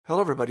Hello,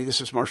 everybody. This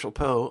is Marshall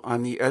Poe.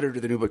 I'm the editor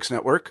of the New Books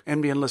Network.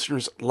 NBN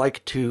listeners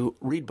like to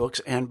read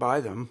books and buy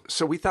them.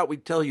 So we thought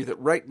we'd tell you that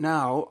right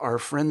now, our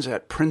friends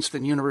at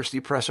Princeton University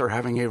Press are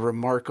having a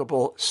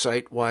remarkable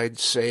site-wide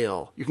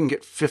sale. You can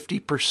get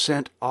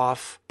 50%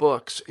 off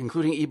books,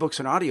 including ebooks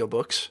and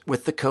audiobooks,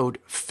 with the code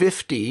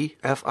 50,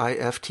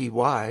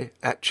 F-I-F-T-Y,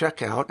 at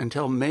checkout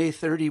until May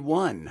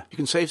 31. You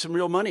can save some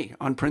real money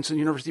on Princeton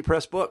University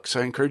Press books.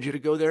 I encourage you to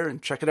go there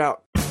and check it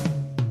out.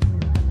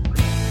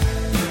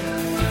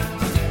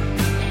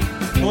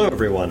 Hello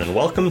everyone, and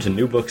welcome to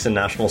New Books in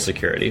National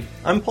Security.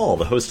 I'm Paul,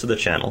 the host of the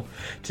channel.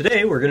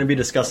 Today we're going to be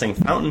discussing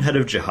Fountainhead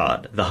of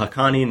Jihad, The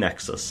Haqqani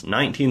Nexus,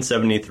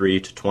 1973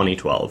 to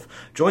 2012,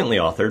 jointly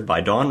authored by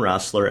Don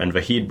Rassler and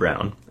Vahid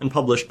Brown, and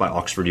published by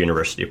Oxford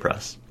University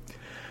Press.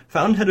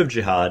 Fountainhead of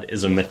Jihad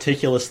is a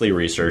meticulously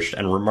researched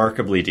and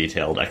remarkably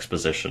detailed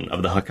exposition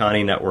of the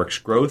Haqqani network's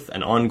growth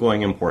and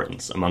ongoing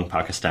importance among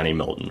Pakistani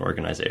militant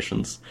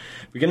organizations.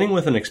 Beginning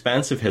with an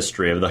expansive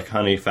history of the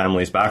Haqqani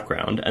family's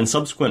background and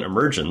subsequent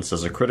emergence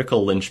as a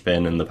critical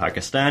linchpin in the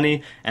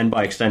Pakistani, and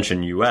by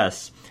extension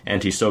US,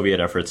 anti-Soviet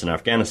efforts in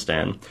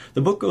Afghanistan, the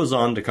book goes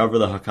on to cover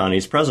the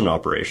Haqqani's present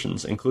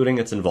operations, including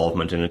its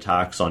involvement in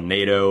attacks on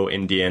NATO,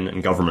 Indian,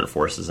 and government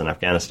forces in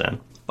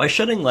Afghanistan. By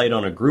shedding light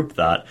on a group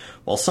that,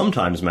 while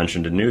sometimes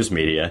mentioned in news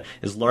media,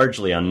 is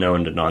largely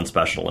unknown to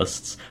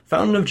non-specialists,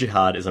 Fountain of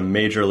Jihad is a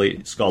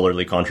majorly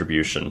scholarly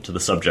contribution to the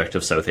subject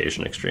of South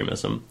Asian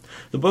extremism.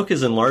 The book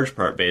is in large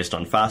part based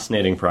on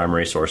fascinating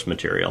primary source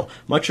material,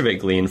 much of it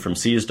gleaned from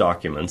seized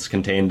documents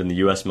contained in the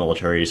US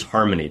military's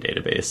Harmony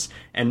database,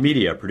 and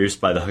media produced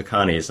by the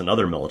Haqqanis and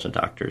other militant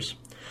actors.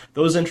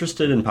 Those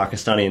interested in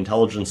Pakistani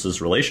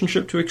intelligence's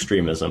relationship to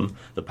extremism,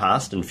 the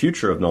past and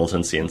future of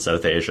militancy in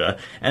South Asia,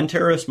 and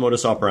terrorist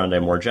modus operandi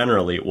more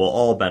generally will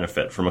all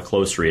benefit from a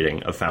close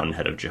reading of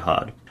Fountainhead of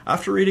Jihad.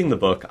 After reading the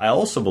book, I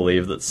also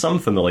believe that some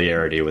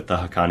familiarity with the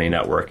Haqqani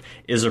network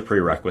is a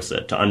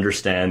prerequisite to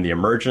understand the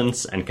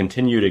emergence and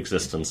continued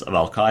existence of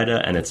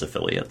Al-Qaeda and its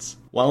affiliates.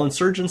 While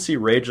insurgency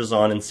rages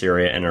on in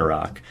Syria and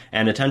Iraq,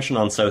 and attention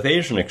on South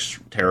Asian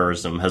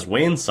terrorism has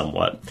waned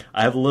somewhat,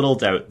 I have little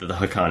doubt that the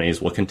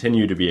Haqqanis will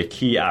continue to be a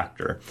key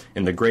actor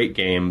in the great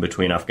game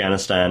between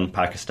Afghanistan,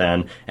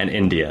 Pakistan, and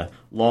India,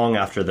 long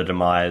after the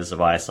demise of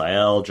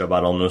ISIL,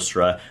 Jabhat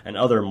al-Nusra, and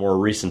other more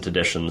recent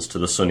additions to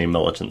the Sunni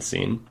militant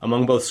scene.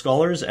 Among both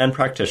scholars and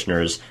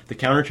practitioners, the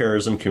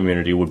counterterrorism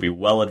community would be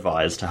well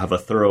advised to have a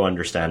thorough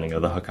understanding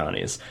of the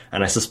Haqqanis,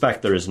 and I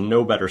suspect there is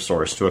no better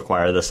source to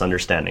acquire this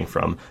understanding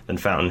from than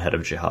Fountainhead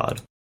of Jihad.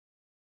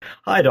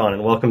 Hi, Don,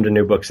 and welcome to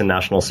New Books in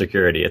National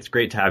Security. It's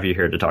great to have you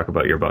here to talk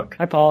about your book.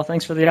 Hi, Paul.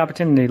 Thanks for the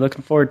opportunity.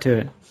 Looking forward to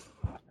it.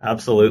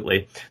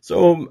 Absolutely.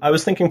 So I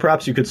was thinking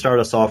perhaps you could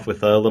start us off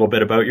with a little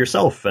bit about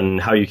yourself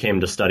and how you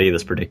came to study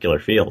this particular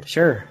field.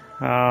 Sure.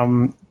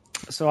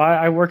 So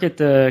I work at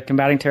the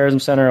Combating Terrorism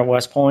Center at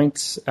West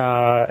Point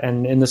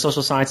and in the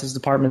Social Sciences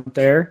Department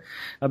there.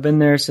 I've been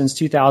there since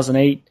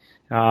 2008.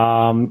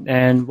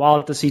 And while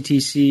at the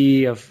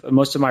CTC,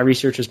 most of my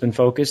research has been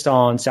focused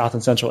on South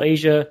and Central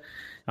Asia,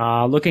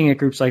 looking at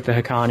groups like the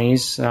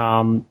Haqqanis.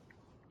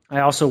 I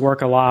also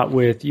work a lot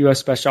with U.S.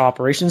 Special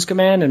Operations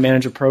Command and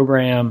manage a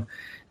program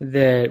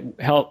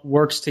that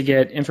works to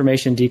get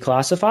information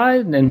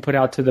declassified and put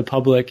out to the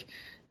public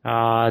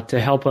to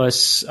help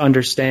us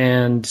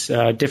understand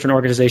different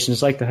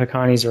organizations like the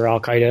Haqqanis or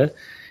Al-Qaeda.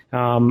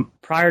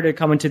 Prior to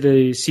coming to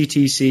the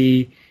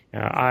CTC,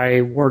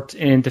 I worked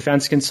in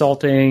defense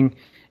consulting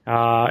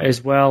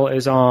as well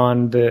as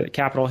on the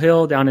Capitol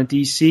Hill down in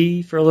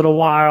D.C. for a little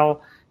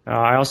while.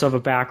 I also have a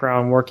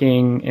background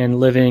working and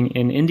living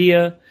in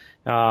India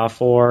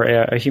for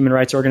a human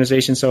rights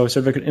organization. So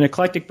sort of an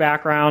eclectic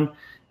background.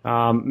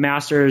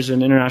 Master's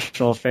in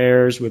international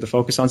affairs with a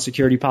focus on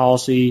security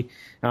policy.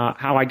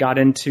 How I got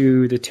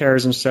into the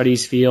terrorism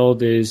studies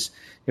field is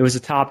it was a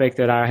topic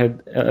that I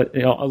had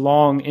a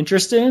long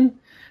interest in,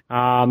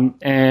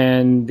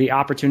 and the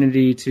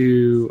opportunity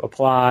to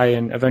apply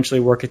and eventually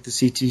work at the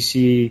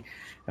CTC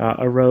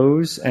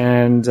arose.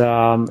 And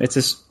it's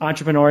this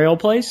entrepreneurial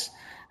place.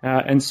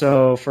 And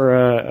so for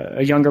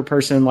a younger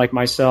person like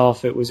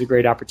myself, it was a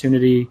great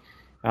opportunity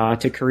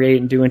to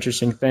create and do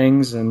interesting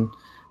things. And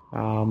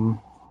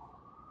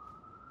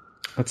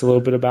that's a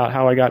little bit about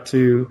how I got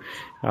to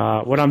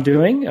what I'm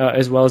doing,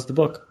 as well as the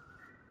book.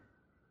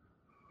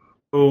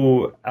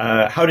 So,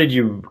 how did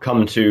you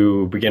come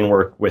to begin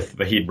work with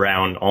Vahid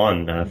Brown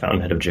on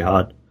Fountainhead of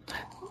Jihad?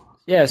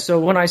 Yeah, so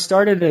when I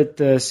started at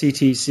the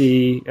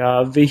CTC,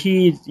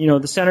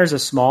 Vahid, the center's a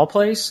small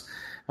place,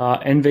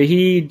 and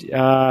Vahid,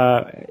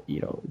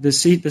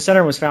 the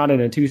center was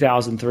founded in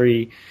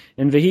 2003,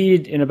 and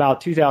Vahid in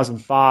about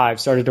 2005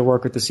 started to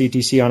work with the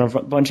CTC on a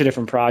bunch of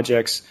different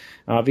projects.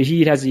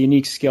 Vahid has a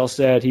unique skill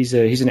set. He's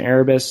an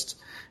Arabist,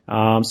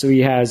 so he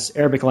has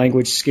Arabic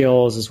language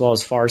skills as well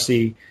as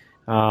Farsi,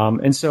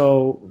 and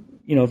so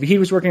Vahid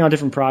was working on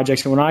different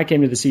projects. And when I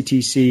came to the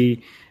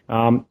CTC,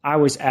 I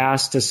was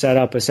asked to set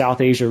up a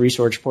South Asia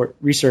research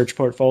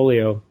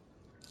portfolio.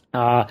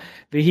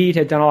 Vahid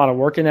had done a lot of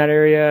work in that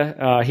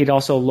area. He'd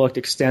also looked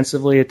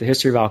extensively at the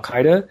history of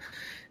Al-Qaeda.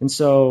 And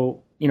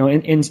so,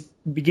 in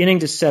beginning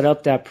to set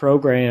up that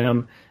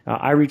program,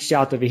 I reached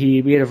out to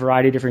Vahid. We had a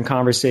variety of different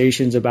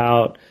conversations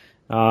about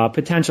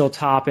potential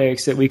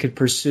topics that we could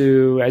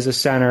pursue as a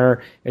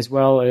center, as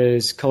well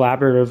as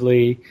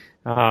collaboratively,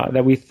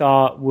 that we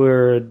thought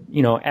would,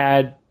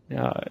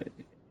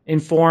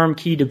 inform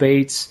key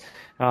debates,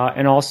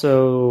 and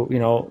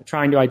also,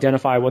 trying to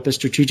identify what the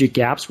strategic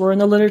gaps were in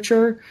the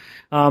literature.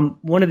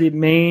 One of the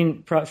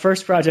main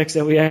first projects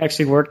that we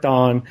actually worked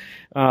on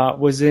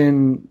was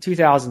in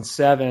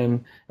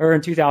 2007 or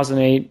in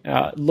 2008,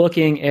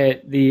 looking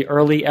at the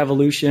early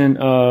evolution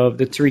of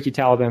the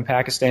Tehrik-i-Taliban in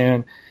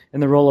Pakistan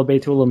and the role of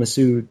Baitullah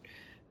Masood.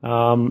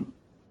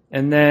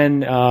 And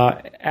then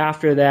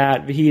after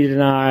that, Vahid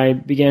and I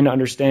began to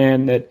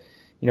understand that,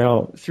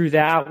 through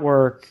that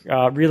work,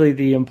 really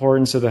the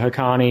importance of the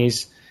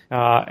Haqqanis,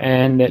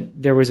 and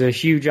that there was a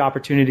huge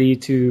opportunity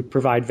to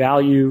provide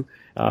value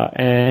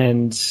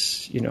and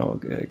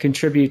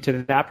contribute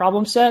to that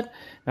problem set.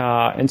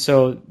 And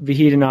so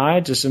Vahid and I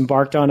just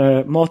embarked on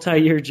a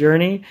multi-year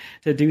journey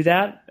to do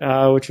that,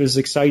 which was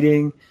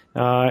exciting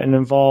and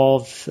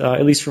involved,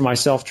 at least for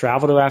myself,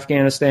 travel to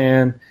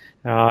Afghanistan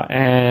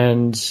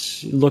and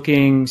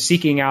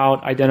seeking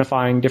out,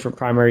 identifying different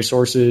primary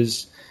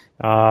sources,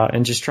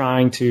 and just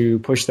trying to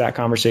push that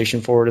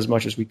conversation forward as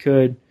much as we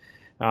could.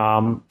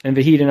 And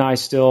Vahid and I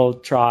still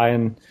try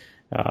and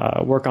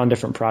work on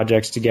different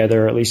projects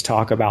together, or at least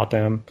talk about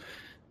them.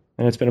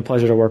 And it's been a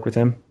pleasure to work with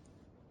him.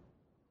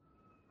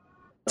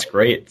 That's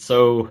great.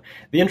 So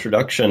the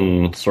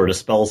introduction sort of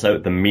spells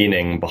out the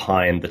meaning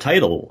behind the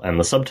title and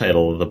the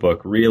subtitle of the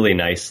book really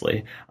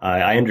nicely.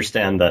 I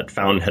understand that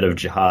Fountainhead of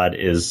Jihad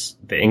is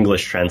the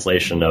English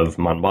translation of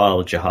Manba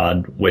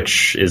al-Jihad,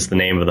 which is the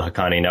name of the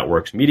Haqqani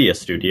Network's media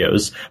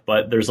studios,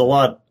 but there's a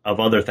lot of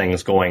other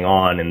things going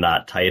on in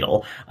that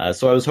title.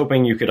 So I was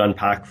hoping you could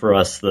unpack for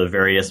us the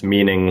various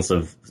meanings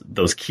of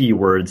those key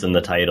words in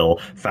the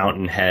title: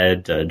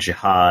 Fountainhead,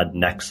 Jihad,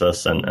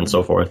 Nexus, and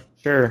so forth.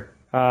 Sure.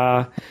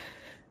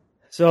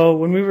 So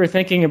when we were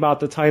thinking about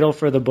the title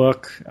for the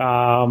book,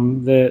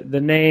 the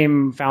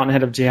name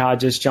Fountainhead of Jihad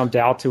just jumped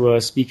out to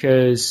us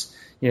because,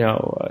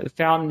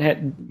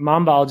 Fountainhead,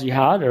 Manba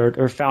al-Jihad,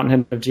 or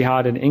Fountainhead of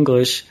Jihad in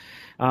English,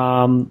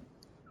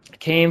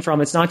 came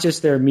from, it's not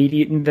just the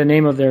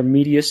name of their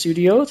media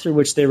studio through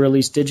which they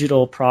release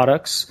digital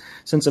products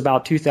since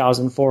about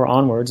 2004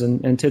 onwards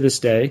and to this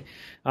day.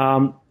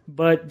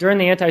 But during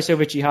the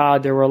anti-Soviet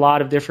jihad, there were a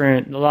lot of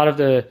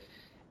the,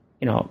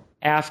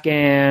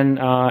 Afghan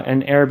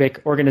and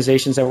Arabic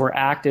organizations that were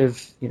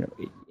active,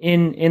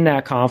 in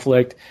that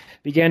conflict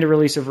began to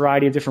release a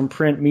variety of different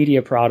print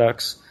media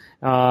products.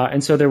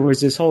 And so there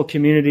was this whole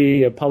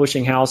community of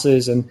publishing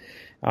houses, and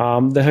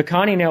the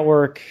Haqqani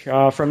Network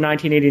from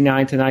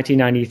 1989 to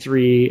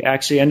 1993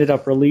 actually ended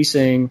up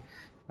releasing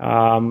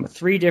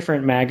 3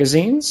 different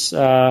magazines,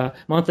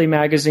 monthly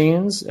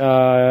magazines,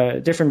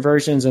 different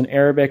versions in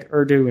Arabic,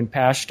 Urdu, and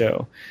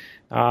Pashto.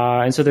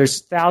 And so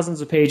there's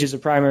thousands of pages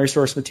of primary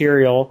source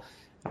material.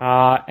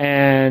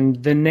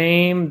 And the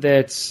name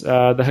that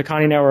the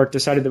Haqqani Network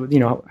decided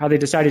that, how they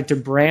decided to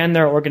brand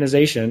their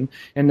organization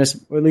in this,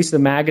 or at least the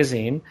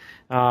magazine,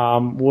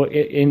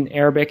 in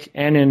Arabic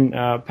and in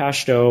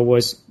Pashto,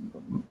 was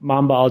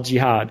Manba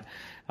al-Jihad.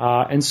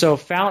 And so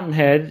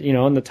Fountainhead,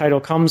 and the title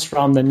comes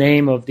from the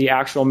name of the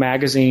actual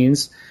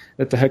magazines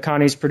that the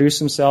Haqqanis produced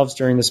themselves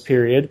during this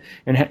period,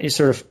 and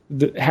sort of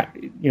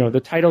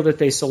the title that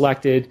they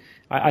selected,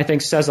 I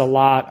think, says a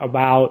lot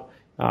about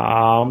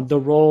the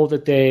role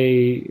that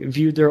they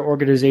viewed their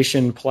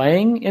organization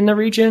playing in the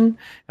region,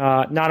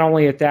 not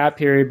only at that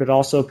period but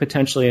also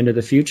potentially into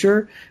the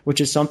future,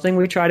 which is something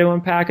we try to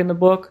unpack in the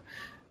book.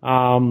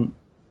 In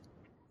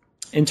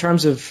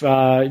terms of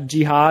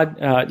jihad,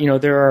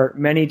 there are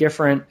many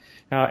different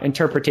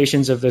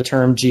interpretations of the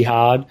term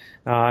jihad,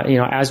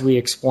 as we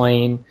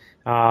explain.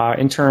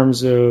 In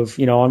terms of,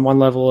 on one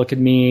level, it could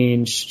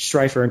mean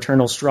strife or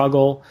internal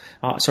struggle,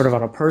 sort of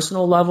on a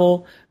personal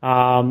level.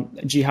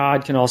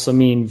 Jihad can also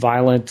mean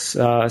violent,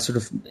 sort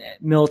of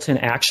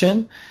militant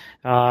action.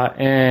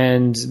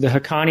 And the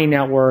Haqqani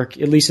Network,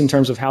 at least in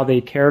terms of how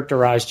they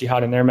characterized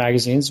jihad in their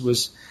magazines,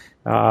 was,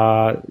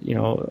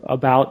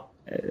 about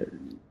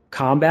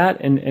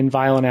combat and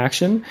violent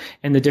action.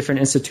 And the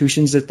different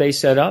institutions that they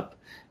set up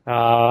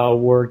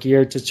were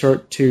geared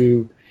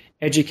to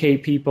educate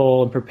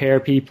people and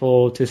prepare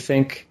people to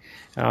think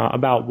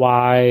about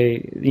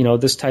why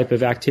this type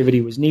of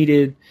activity was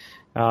needed.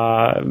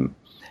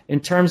 In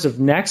terms of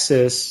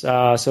Nexus,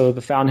 so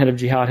the Fountainhead of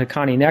Jihad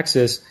Haqqani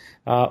Nexus,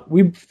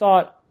 we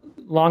thought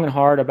long and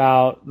hard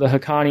about the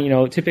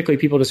Haqqani. Typically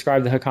people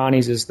describe the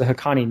Haqqanis as the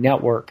Haqqani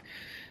Network.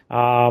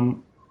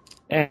 And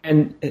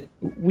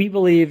we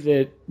believe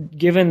that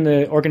given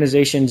the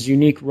organization's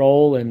unique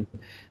role and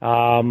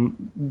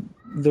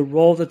the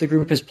role that the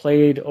group has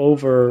played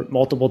over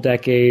multiple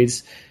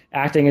decades,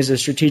 acting as a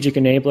strategic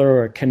enabler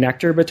or a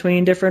connector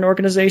between different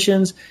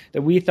organizations,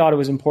 that we thought it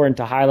was important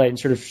to highlight and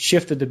sort of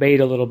shift the debate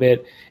a little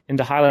bit and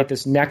to highlight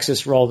this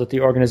nexus role that the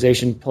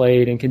organization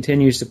played and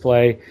continues to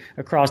play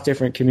across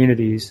different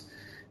communities.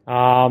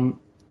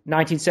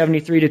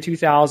 1973 to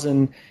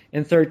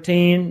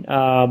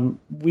 2013.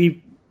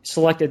 We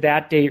selected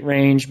that date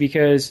range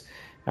because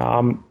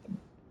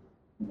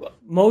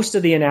most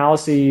of the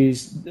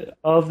analyses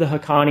of the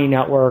Haqqani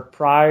network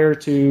prior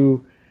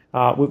to,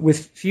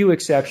 with few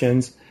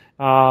exceptions,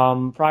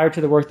 prior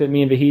to the work that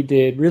me and Vahid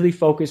did, really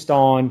focused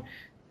on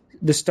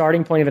the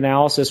starting point of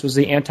analysis was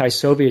the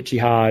anti-Soviet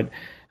jihad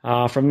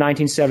from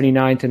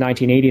 1979 to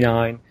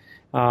 1989.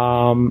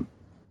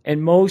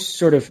 And most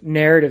sort of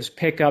narratives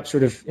pick up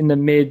sort of in the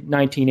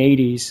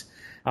mid-1980s,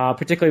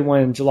 particularly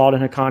when Jalal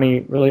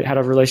al-Haqqani really had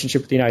a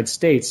relationship with the United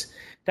States.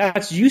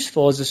 That's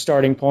useful as a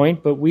starting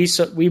point, but we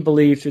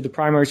believe through the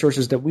primary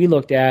sources that we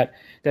looked at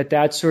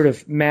that sort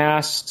of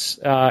masks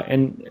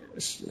and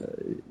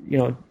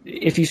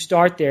if you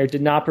start there,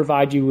 did not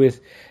provide you with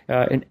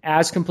an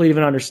as complete of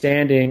an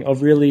understanding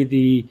of really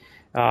the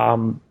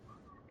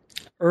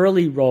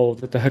early role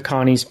that the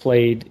Haqqanis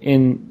played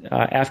in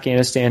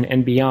Afghanistan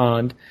and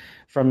beyond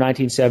from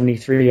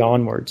 1973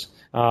 onwards.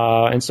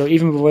 And so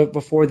even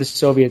before the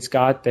Soviets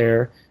got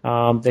there,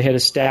 they had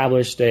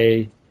established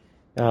people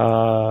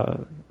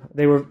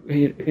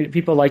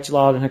like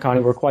Jalal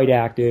al-Haqqani were quite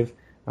active.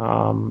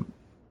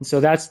 So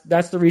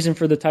that's the reason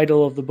for the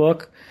title of the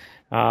book.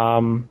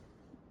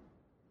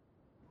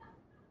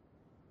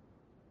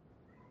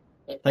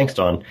 Thanks,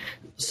 Don.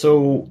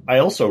 So I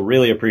also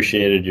really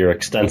appreciated your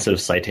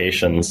extensive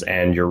citations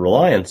and your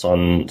reliance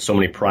on so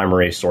many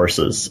primary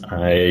sources.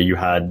 You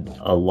had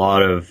a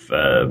lot of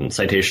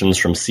citations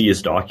from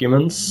seized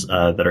documents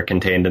that are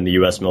contained in the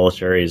U.S.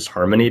 military's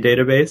Harmony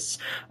database,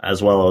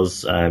 as well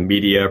as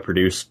media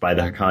produced by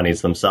the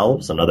Haqqanis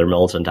themselves and other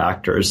militant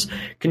actors.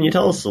 Can you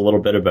tell us a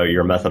little bit about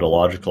your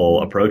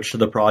methodological approach to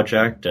the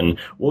project, and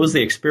what was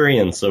the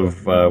experience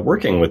of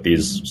working with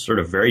these sort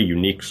of very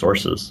unique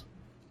sources?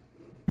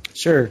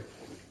 Sure.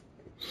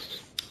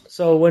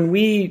 So when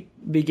we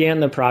began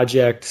the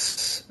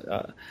project,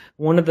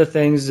 one of the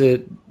things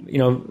that,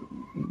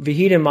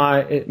 Vahid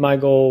and my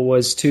goal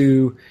was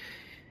to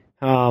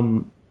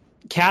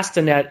cast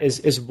a net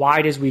as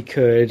wide as we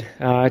could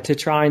to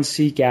try and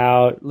seek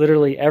out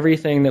literally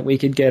everything that we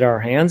could get our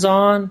hands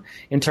on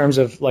in terms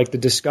of like the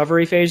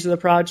discovery phase of the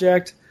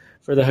project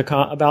for the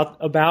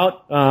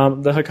about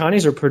the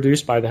Haqqanis or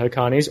produced by the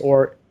Haqqanis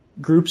or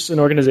groups and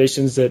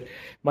organizations that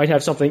might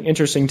have something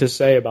interesting to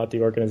say about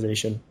the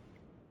organization.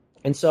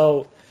 And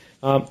so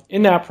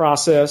in that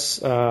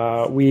process,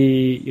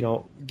 we,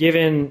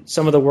 given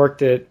some of the work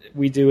that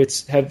we do,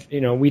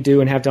 we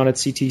do and have done at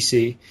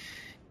CTC,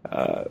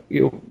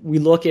 we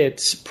look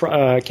at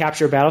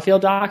capture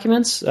battlefield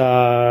documents,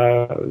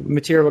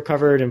 material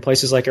recovered in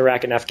places like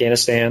Iraq and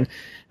Afghanistan,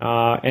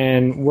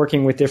 and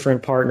working with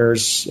different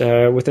partners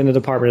within the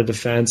Department of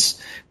Defense.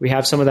 We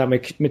have some of that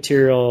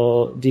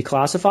material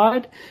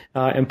declassified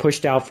and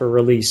pushed out for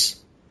release.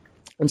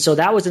 And so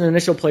that was an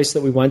initial place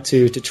that we went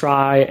to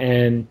try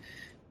and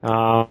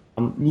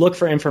look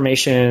for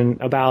information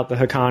about the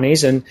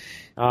Haqqanis. And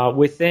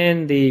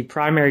within the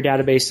primary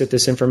database that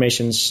this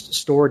information is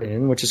stored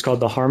in, which is called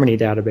the Harmony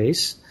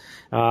database,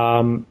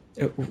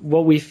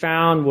 what we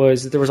found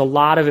was that there was a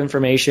lot of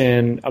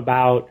information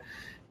about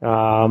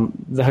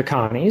the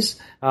Haqqanis.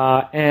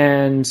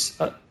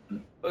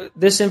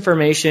 This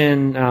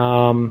information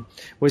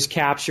was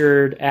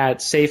captured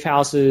at safe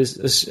houses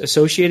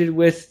associated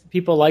with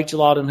people like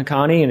Jalal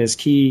al-Haqqani and his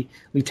key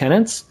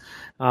lieutenants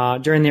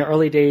during the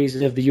early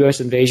days of the U.S.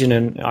 invasion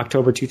in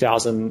October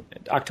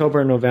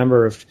and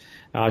November of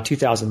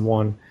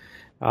 2001.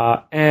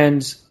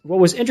 And what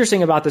was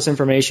interesting about this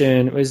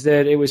information was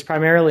that it was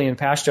primarily in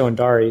Pashto and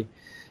Dari.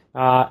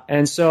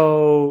 And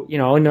so,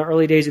 in the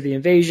early days of the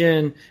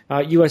invasion,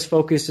 U.S.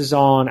 focuses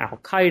on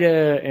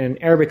Al-Qaeda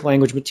and Arabic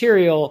language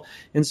material.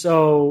 And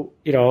so,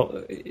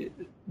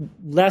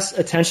 less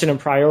attention and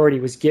priority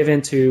was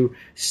given to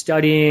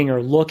studying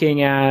or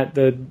looking at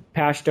the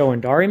Pashto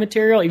and Dari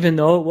material, even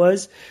though it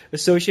was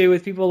associated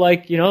with people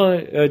like, Jalal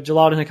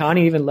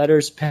al-Haqqani, even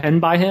letters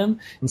penned by him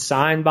and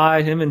signed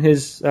by him and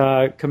his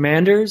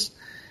commanders.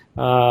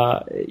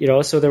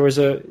 So there was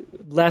a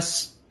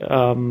less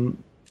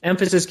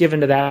emphasis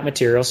given to that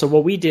material. So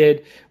what we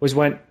did was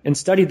went and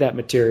studied that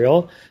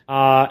material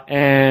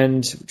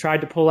and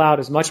tried to pull out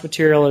as much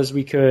material as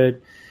we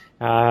could.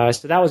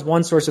 So that was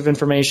one source of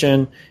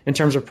information in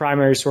terms of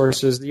primary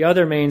sources. The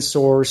other main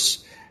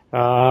source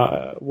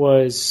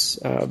was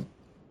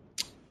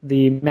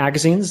the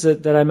magazines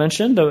that I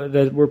mentioned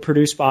that were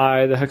produced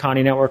by the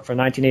Haqqani Network from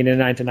 1989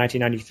 to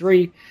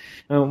 1993.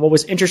 What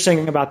was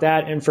interesting about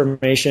that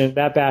information,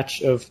 that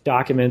batch of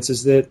documents,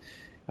 is that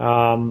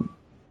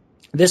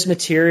this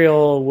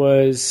material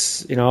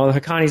was, the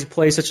Haqqanis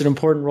played such an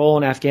important role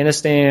in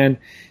Afghanistan,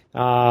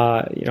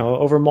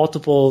 over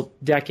multiple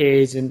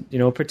decades, and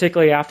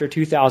particularly after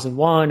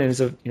 2001, and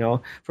as a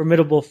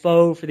formidable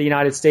foe for the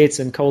United States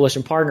and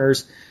coalition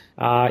partners.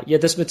 Yet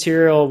this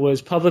material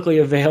was publicly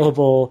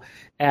available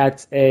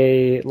at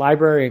a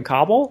library in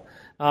Kabul,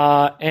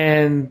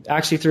 and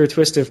actually through a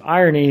twist of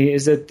irony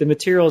is that the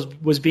material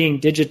was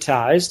being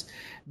digitized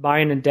by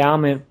an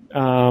endowment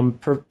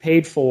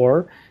paid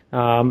for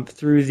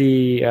through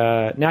the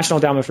National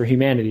Endowment for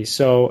Humanities.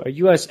 So a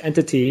U.S.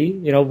 entity,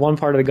 one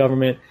part of the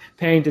government,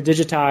 paying to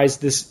digitize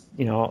this,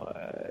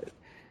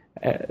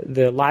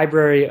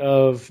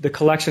 the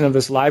collection of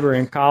this library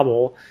in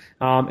Kabul,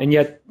 and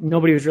yet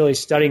nobody was really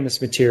studying this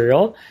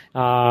material,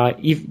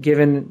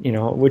 given,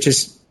 which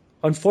is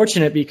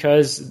unfortunate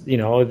because,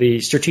 the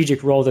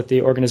strategic role that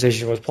the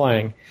organization was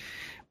playing.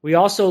 We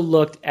also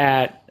looked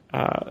at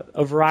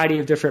a variety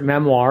of different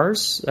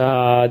memoirs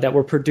that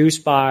were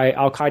produced by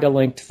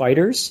al-Qaeda-linked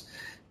fighters,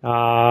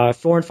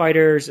 foreign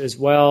fighters, as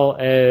well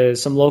as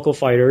some local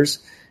fighters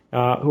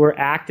who were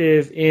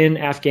active in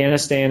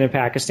Afghanistan and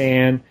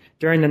Pakistan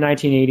during the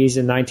 1980s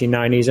and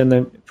 1990s and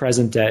the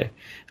present day.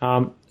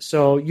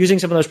 So using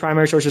some of those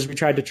primary sources, we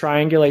tried to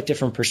triangulate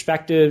different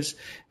perspectives.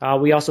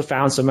 We also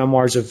found some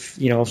memoirs of,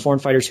 foreign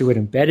fighters who had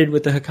embedded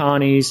with the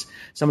Haqqanis,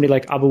 somebody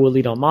like Abu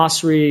Walid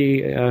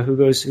al-Masri,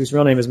 whose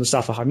real name is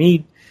Mustafa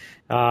Hamid.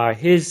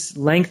 His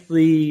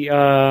lengthy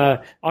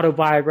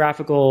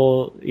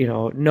autobiographical,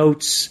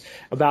 notes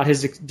about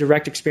his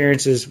direct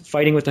experiences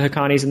fighting with the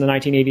Haqqanis in the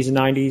 1980s and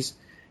 90s.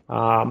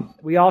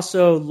 We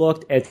also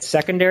looked at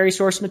secondary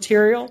source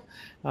material,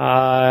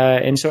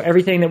 and so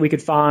everything that we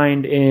could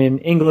find in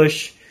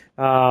English,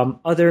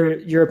 other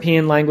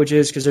European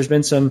languages, because there's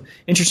been some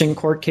interesting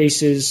court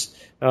cases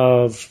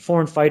of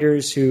foreign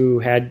fighters who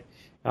had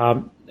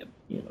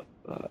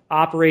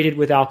operated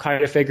with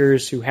al-Qaeda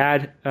figures who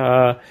had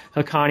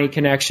Haqqani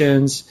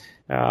connections.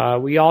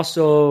 We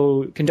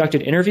also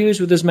conducted interviews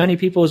with as many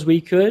people as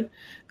we could,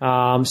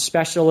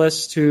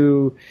 specialists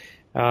who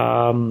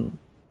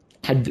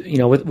had,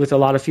 with a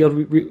lot of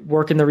field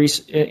work in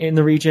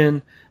the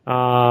region,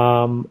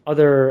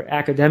 other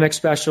academic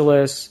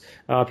specialists,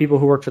 people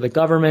who work for the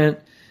government,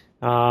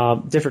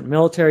 different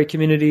military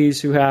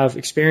communities who have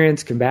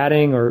experience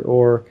combating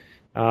or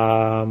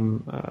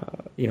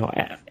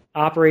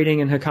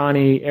operating in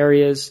Haqqani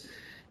areas.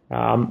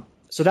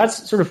 So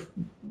that's sort of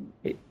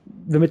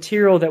the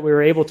material that we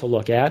were able to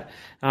look at.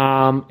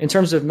 In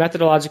terms of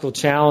methodological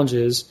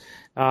challenges,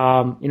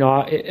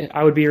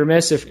 I would be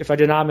remiss if I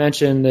did not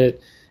mention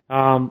that,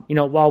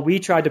 while we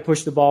tried to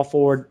push the ball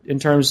forward in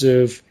terms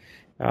of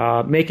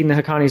making the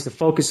Haqqanis the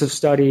focus of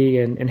study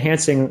and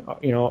enhancing,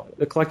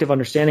 the collective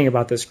understanding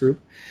about this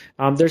group,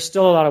 there's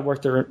still a lot of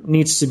work that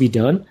needs to be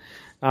done.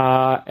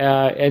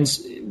 And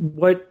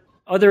what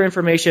other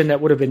information that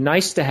would have been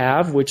nice to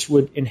have, which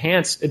would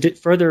enhance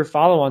further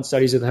follow-on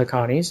studies of the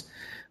Haqqanis,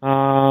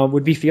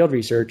 would be field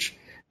research.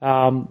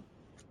 As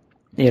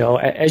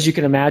you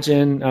can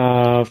imagine,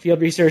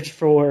 field research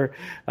for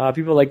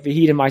people like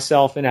Vahid and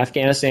myself in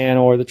Afghanistan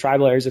or the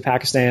tribal areas of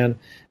Pakistan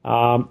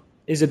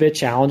is a bit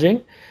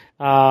challenging.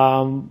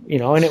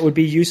 And it would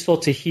be useful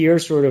to hear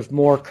sort of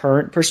more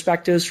current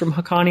perspectives from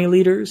Haqqani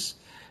leaders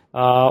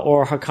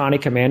or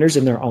Haqqani commanders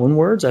in their own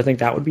words. I think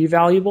that would be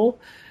valuable.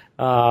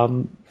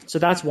 So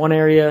that's one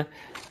area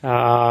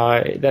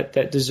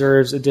that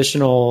deserves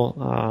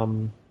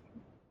additional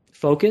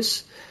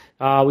focus.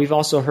 We've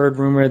also heard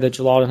rumor that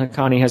Jalaluddin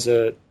Haqqani has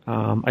a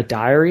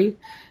diary,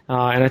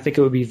 and I think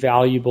it would be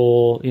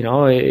valuable,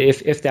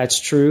 if that's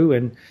true,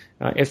 and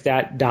if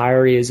that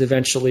diary is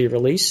eventually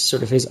released,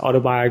 sort of his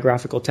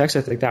autobiographical text.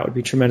 I think that would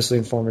be tremendously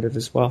informative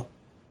as well.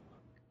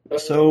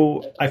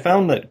 So I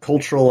found that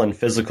cultural and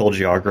physical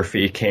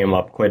geography came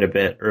up quite a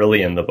bit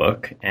early in the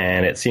book,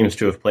 and it seems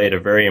to have played a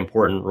very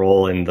important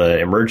role in the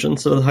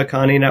emergence of the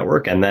Haqqani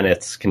network and then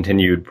its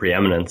continued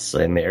preeminence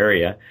in the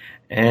area.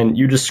 And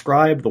you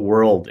describe the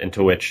world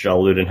into which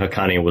Jalaluddin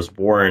Haqqani was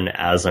born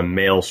as a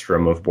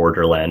maelstrom of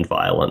borderland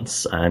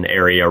violence, an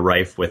area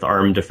rife with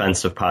armed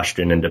defense of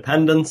Pashtun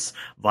independence,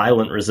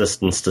 violent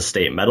resistance to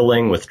state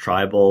meddling with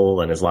tribal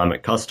and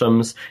Islamic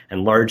customs,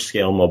 and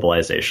large-scale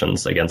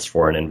mobilizations against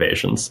foreign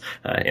invasions,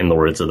 in the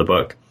words of the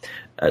book.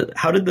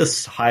 How did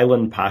this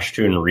highland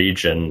Pashtun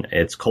region,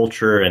 its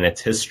culture and its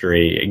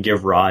history,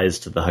 give rise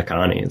to the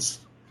Haqqanis?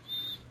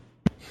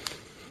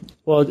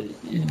 Well,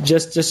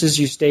 just as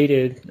you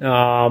stated,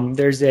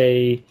 there's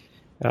a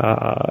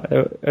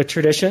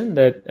tradition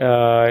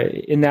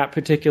that in that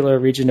particular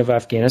region of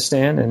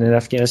Afghanistan and in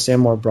Afghanistan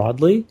more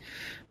broadly,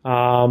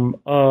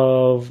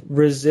 of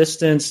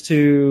resistance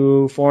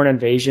to foreign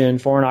invasion,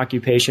 foreign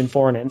occupation,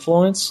 foreign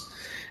influence.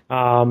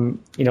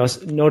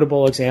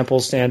 Notable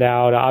examples stand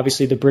out.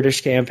 Obviously, the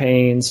British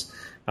campaigns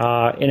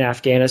in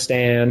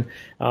Afghanistan.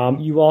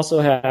 You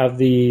also have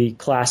the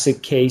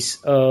classic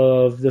case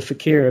of the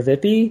Fakir of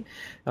Ipi,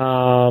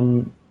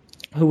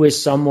 who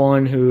is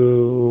someone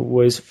who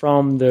was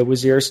from the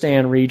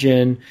Waziristan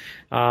region,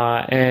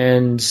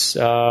 and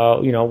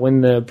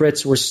when the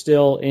Brits were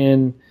still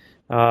in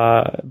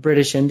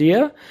British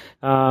India,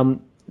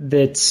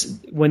 that's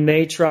when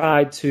they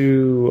tried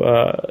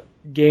to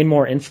gain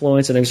more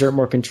influence and exert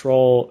more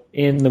control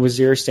in the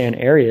Waziristan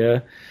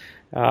area.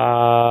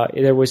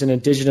 There was an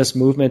indigenous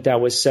movement that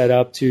was set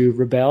up to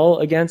rebel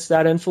against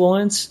that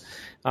influence,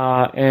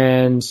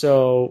 and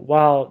so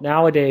while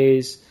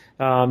nowadays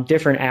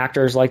different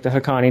actors like the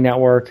Haqqani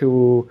Network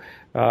who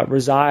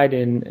reside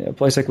in a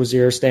place like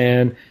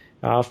Waziristan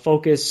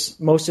focus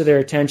most of their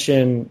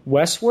attention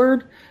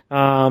westward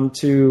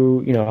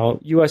to,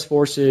 U.S.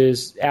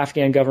 forces,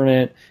 Afghan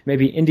government,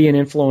 maybe Indian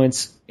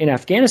influence in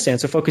Afghanistan.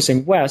 So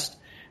focusing west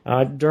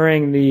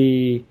during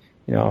the,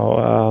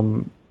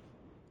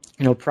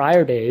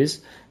 prior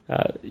days,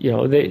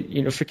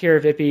 Fakir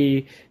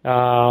Vipi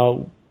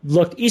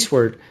looked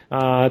eastward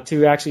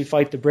to actually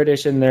fight the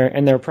British and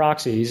their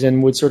proxies,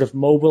 and would sort of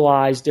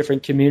mobilize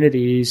different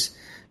communities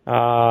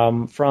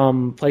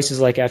from places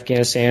like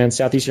Afghanistan,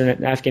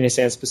 southeastern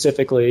Afghanistan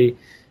specifically,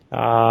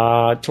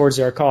 towards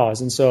their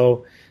cause. And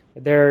so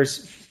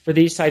for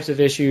these types of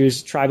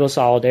issues, tribal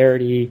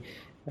solidarity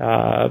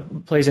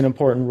plays an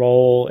important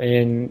role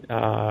in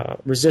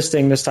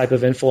resisting this type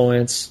of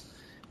influence.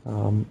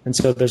 And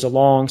so there's a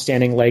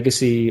long-standing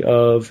legacy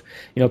of,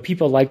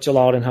 people like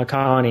Jalaluddin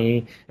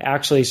Haqqani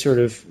actually sort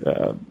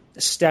of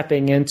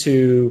stepping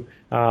into,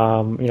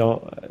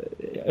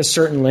 a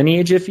certain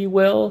lineage, if you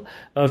will,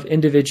 of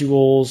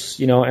individuals,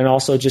 and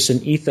also just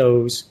an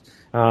ethos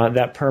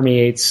that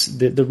permeates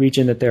the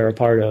region that they're a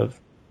part of.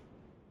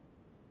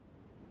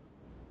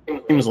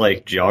 It seems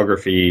like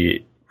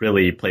geography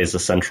really plays a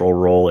central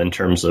role in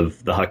terms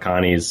of the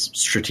Haqqani's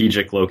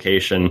strategic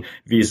location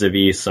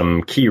vis-a-vis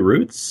some key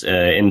routes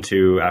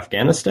into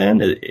Afghanistan.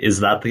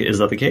 Is that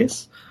the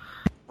case?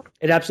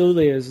 It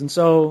absolutely is. And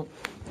so,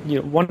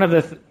 one of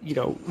the,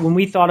 when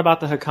we thought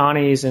about the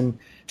Haqqanis and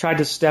tried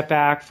to step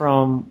back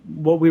from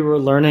what we were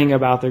learning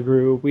about the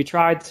group, we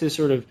tried to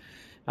sort of,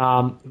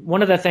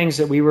 one of the things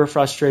that we were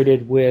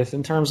frustrated with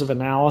in terms of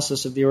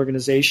analysis of the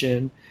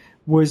organization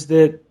was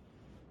that,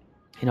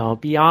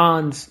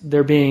 beyond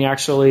there being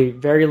actually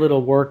very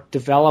little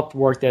developed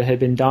work that had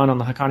been done on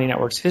the Haqqani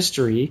Network's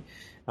history,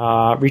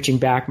 reaching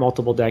back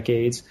multiple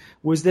decades,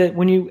 was that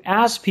when you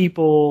ask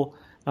people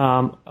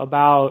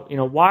about,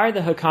 why are the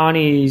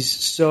Haqqanis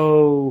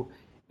so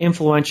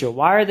influential?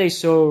 Why are they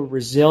so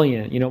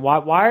resilient?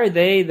 Why are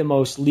they the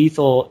most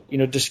lethal,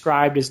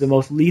 described as the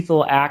most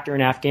lethal actor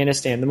in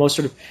Afghanistan, the most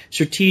sort of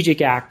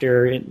strategic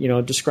actor,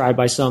 described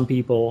by some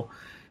people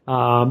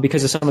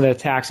because of some of the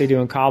attacks they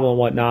do in Kabul and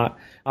whatnot.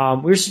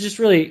 We were just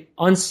really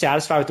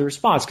unsatisfied with the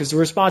response, because the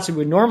response we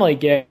would normally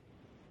get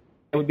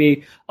would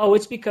be, oh,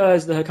 it's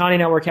because the Haqqani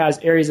Network has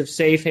areas of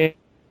safe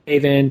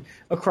haven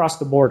across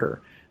the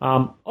border.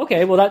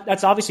 Okay, well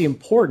that's obviously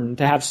important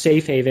to have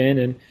safe haven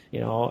and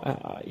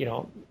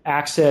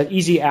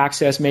easy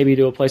access maybe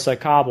to a place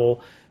like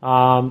Kabul.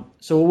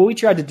 So what we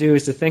tried to do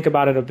is to think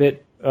about it a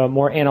bit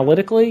more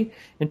analytically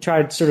and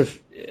try to sort of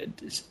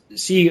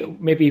see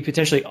maybe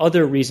potentially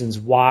other reasons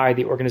why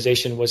the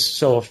organization was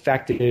so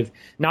effective,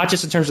 not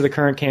just in terms of the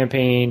current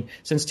campaign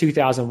since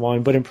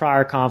 2001, but in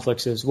prior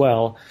conflicts as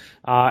well.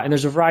 And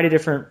there's a variety of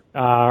different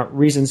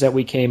reasons that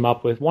we came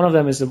up with. One of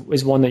them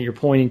is one that you're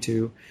pointing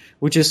to,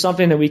 which is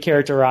something that we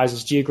characterize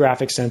as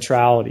geographic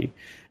centrality.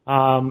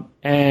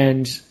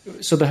 And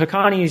so the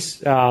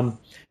Haqqanis,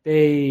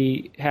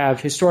 they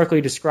have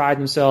historically described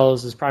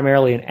themselves as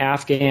primarily an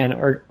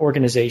Afghan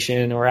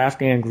organization or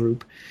Afghan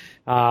group.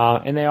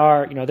 And they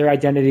are, their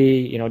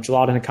identity,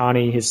 Jalaluddin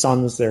Haqqani, his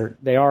sons,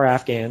 they are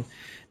Afghan.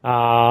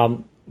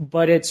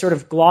 But it sort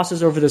of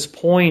glosses over this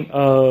point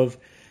of,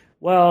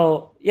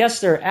 well, yes,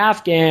 they're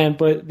Afghan,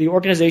 but the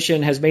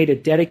organization has made a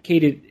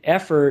dedicated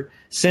effort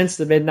since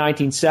the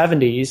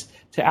mid-1970s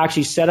to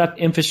actually set up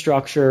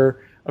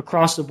infrastructure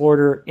across the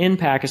border in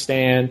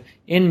Pakistan,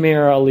 in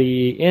Mir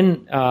Ali,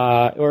 in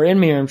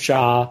Miram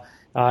Shah,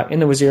 in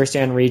the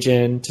Waziristan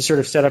region, to sort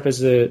of set up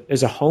as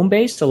a home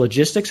base, a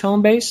logistics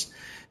home base.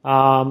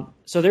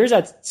 So there's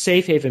that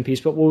safe haven piece.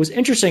 But what was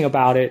interesting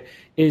about it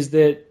is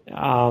that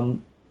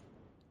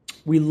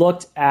we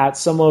looked at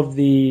some of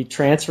the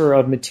transfer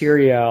of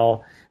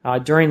material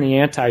during the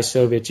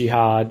anti-Soviet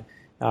jihad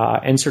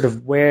and sort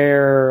of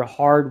where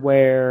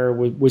hardware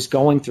was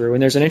going through.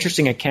 And there's an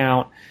interesting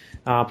account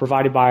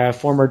provided by a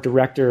former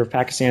director of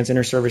Pakistan's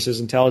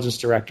Inter-Services Intelligence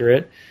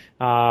Directorate,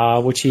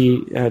 which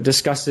he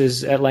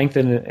discusses at length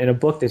in a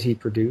book that he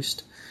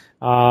produced,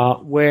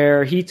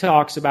 where he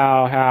talks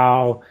about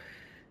how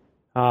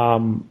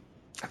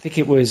I think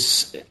it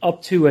was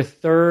up to a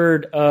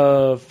third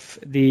of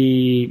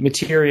the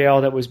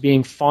material that was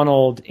being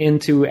funneled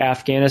into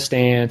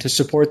Afghanistan to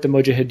support the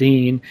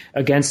Mujahideen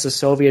against the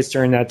Soviets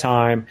during that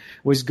time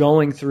was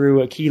going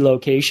through a key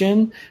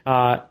location,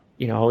 that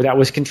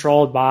was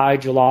controlled by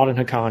Jalaluddin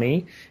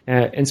Haqqani,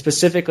 and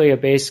specifically a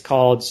base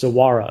called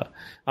Zawara,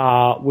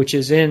 which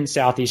is in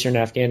southeastern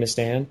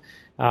Afghanistan.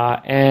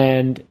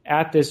 And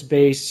at this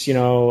base,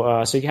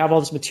 so you have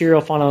all this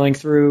material funneling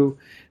through.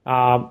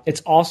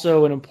 It's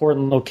also an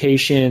important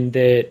location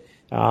that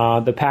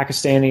the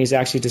Pakistanis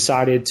actually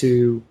decided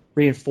to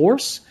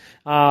reinforce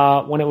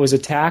when it was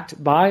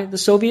attacked by the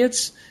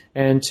Soviets,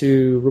 and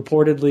to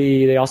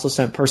reportedly they also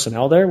sent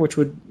personnel there, which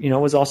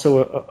was also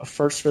a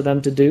first for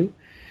them to do.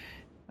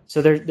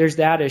 So there's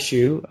that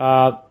issue.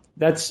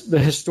 That's the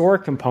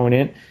historic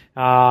component.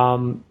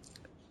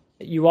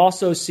 You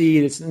also see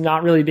it's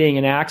not really being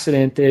an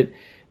accident that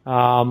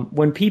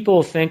when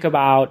people think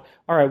about,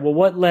 all right, well,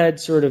 what led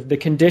sort of the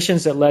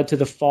conditions that led to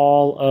the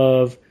fall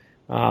of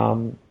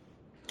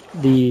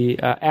the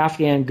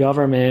Afghan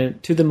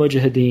government to the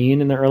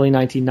Mujahideen in the early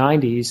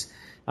 1990s,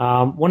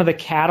 one of the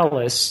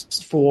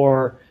catalysts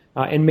for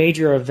and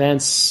major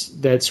events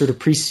that sort of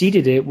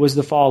preceded it was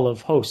the fall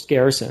of Host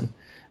Garrison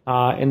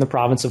in the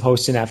province of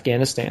Host in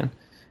Afghanistan.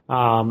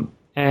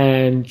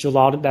 And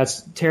Jalal,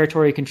 that's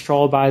territory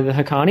controlled by the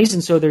Haqqanis,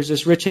 and so there's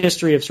this rich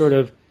history of sort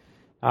of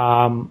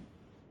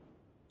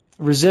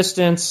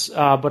resistance,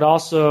 but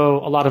also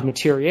a lot of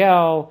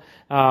materiel,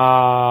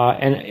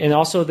 and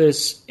also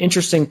this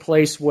interesting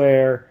place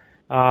where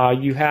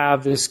you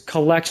have this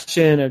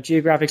collection of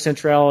geographic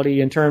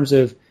centrality in terms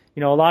of,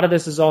 a lot of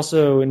this is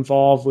also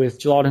involved with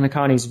Jalaluddin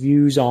Haqqani's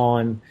views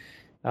on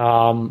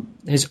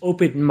his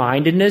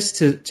open-mindedness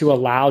to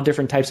allow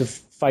different types of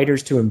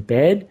fighters to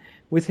embed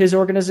with his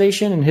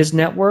organization and his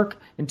network,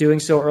 and doing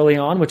so early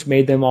on, which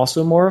made them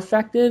also more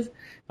effective.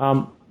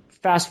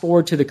 Fast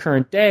forward to the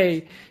current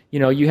day,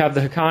 you have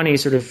the Haqqani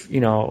sort of,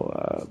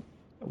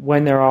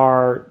 when there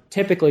are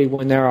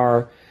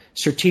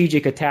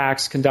strategic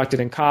attacks conducted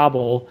in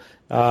Kabul,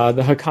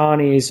 the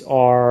Haqqanis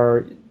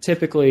are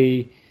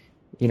typically,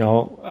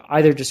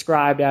 either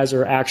described as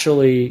or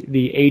actually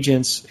the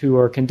agents who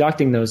are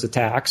conducting those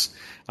attacks.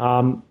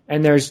 And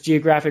there's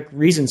geographic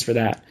reasons for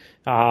that.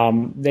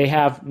 They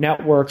have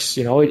networks,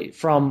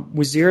 from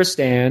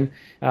Waziristan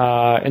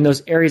and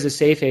those areas of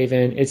safe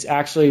haven. It's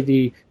actually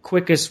the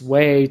quickest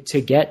way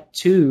to get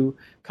to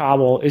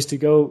Kabul is to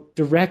go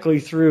directly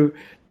through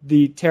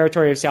the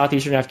territory of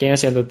southeastern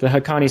Afghanistan that the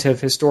Haqqanis have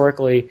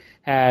historically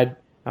had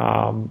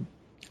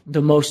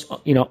the most,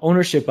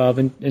 ownership of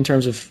in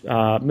terms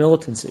of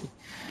militancy.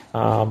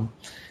 Some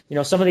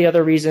of the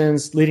other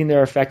reasons leading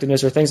their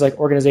effectiveness are things like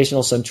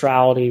organizational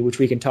centrality, which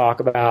we can talk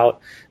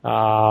about,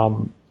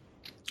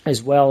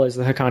 as well as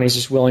the Haqqanis'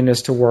 just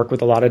willingness to work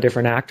with a lot of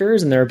different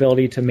actors and their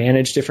ability to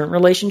manage different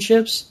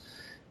relationships.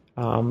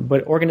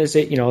 But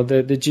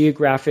the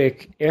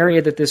geographic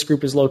area that this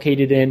group is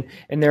located in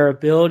and their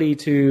ability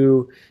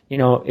to,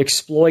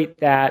 exploit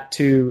that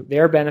to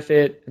their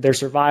benefit, their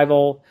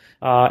survival,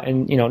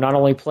 and, not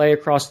only play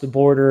across the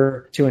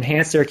border to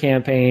enhance their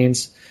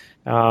campaigns,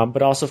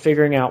 but also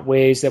figuring out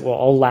ways that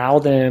will allow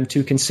them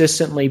to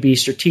consistently be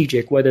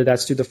strategic, whether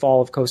that's through the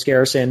fall of Host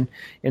Garrison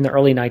in the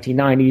early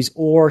 1990s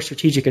or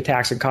strategic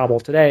attacks in Kabul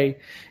today,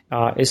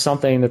 is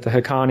something that the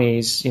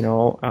Haqqanis,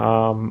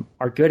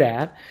 are good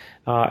at.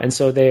 And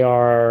so they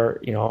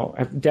are,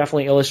 have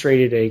definitely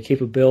illustrated a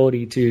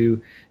capability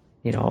to,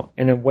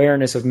 an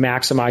awareness of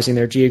maximizing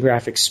their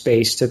geographic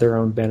space to their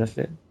own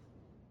benefit.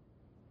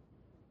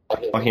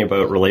 Talking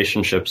about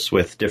relationships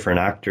with different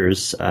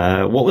actors,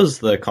 what was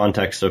the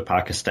context of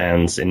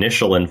Pakistan's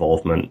initial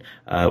involvement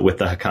with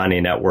the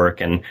Haqqani network,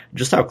 and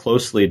just how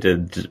closely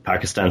did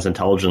Pakistan's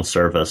intelligence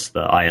service,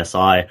 the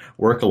ISI,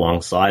 work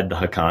alongside the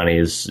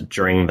Haqqanis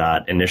during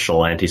that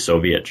initial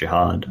anti-Soviet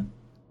jihad?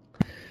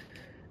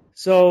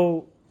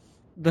 So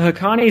the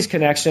Haqqani's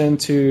connection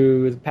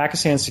to the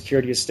Pakistan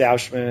security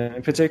establishment,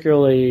 and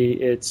particularly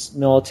its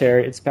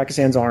military, its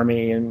Pakistan's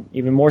army, and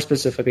even more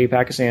specifically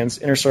Pakistan's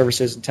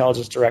Inter-Services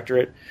Intelligence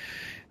Directorate,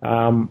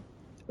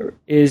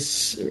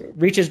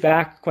 reaches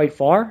back quite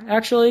far,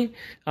 actually.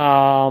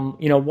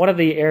 One of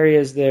the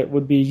areas that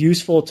would be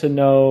useful to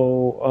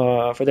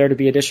know for there to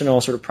be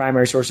additional sort of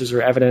primary sources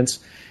or evidence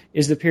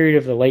is the period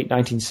of the late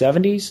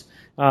 1970s.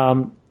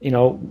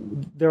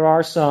 There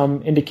are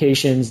some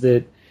indications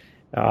that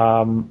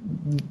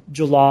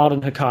Jalal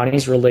and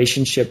Haqqani's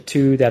relationship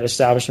to that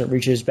establishment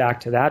reaches back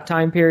to that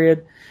time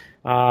period.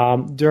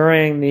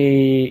 During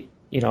the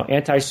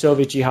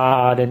anti-Soviet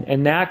jihad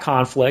and that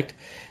conflict,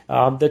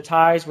 the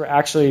ties were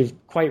actually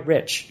quite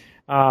rich.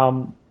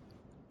 And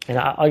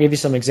I'll give you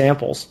some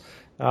examples.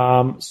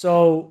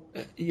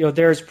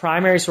 There's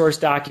primary source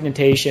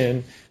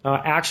documentation,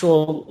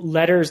 actual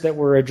letters that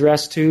were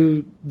addressed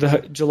to the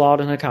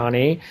Jalaluddin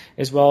Haqqani,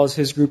 as well as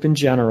his group in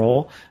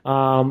general,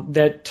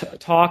 that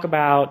talk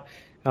about,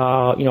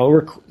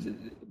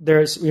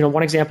 there's,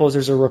 one example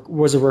is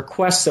was a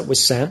request that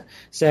was sent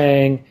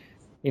saying,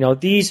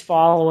 these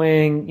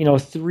following,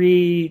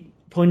 3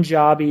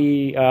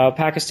 Punjabi,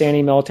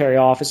 Pakistani military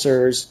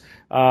officers,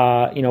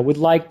 would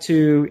like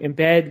to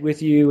embed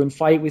with you and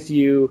fight with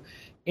you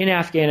in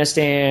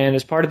Afghanistan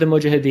as part of the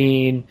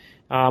Mujahideen.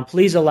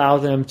 Please allow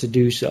them to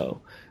do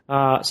so.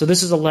 So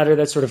this is a letter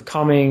that's sort of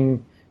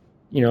coming,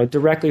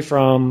 directly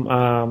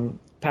from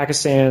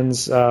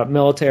Pakistan's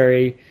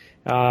military,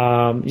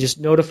 just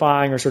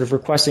notifying or sort of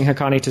requesting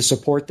Haqqani to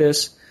support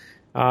this.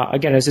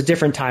 Again, it's a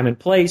different time and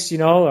place.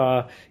 During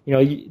the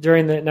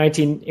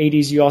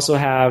 1980s, you also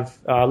have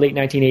late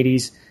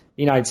 1980s,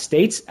 the United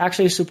States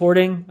actually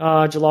supporting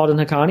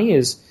Jalaluddin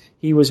Haqqani.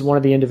 He was one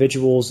of the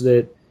individuals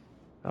that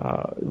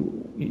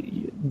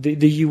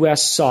the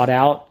U.S. sought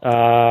out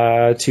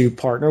to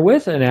partner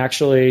with, and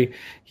actually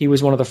he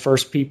was one of the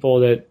first people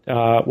that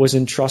was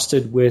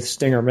entrusted with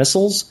Stinger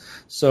missiles,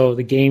 so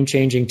the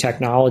game-changing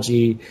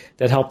technology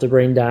that helped to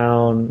bring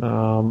down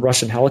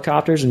Russian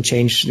helicopters and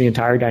change the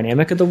entire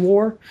dynamic of the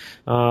war.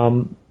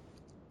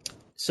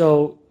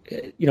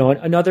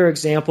 Another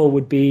example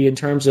would be in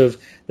terms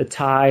of the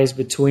ties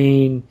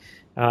between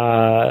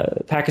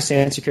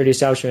Pakistan security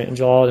establishment in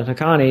Jalal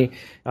al-Haqqani,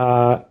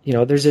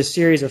 there's a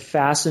series of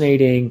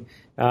fascinating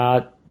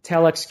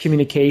telex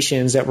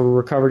communications that were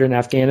recovered in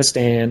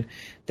Afghanistan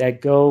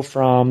that go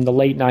from the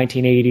late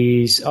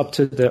 1980s up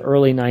to the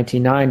early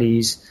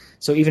 1990s.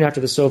 So even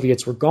after the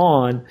Soviets were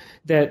gone,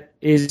 that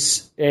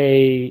is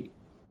in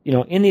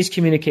these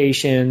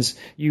communications,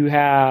 you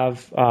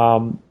have,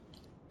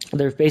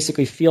 they're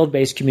basically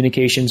field-based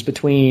communications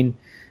between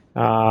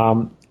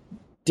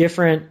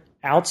different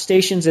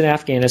outstations in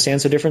Afghanistan,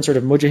 so different sort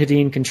of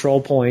Mujahideen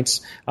control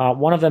points,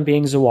 one of them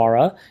being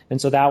Zawara,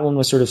 and so that one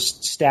was sort of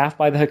staffed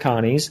by the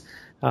Haqqanis.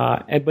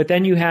 But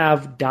then you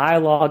have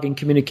dialogue and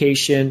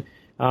communication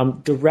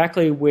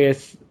directly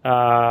with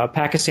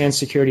Pakistan's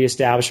security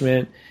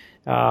establishment,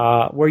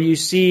 where you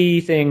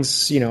see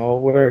things,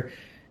 where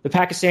the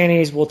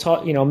Pakistanis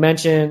will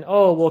mention,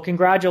 oh, well,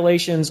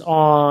 congratulations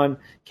on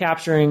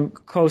capturing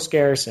Khost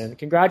garrison.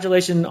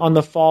 Congratulations on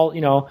the fall,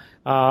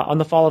 on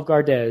the fall of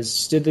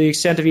Gardez. To the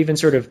extent of even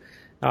sort of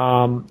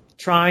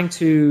trying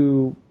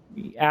to,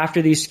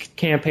 after these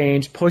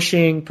campaigns,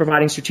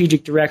 providing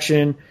strategic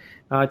direction,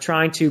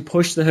 trying to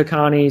push the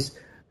Haqqanis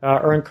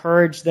or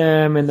encourage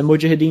them and the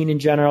Mujahideen in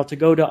general to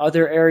go to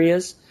other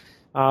areas.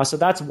 So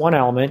that's one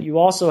element. You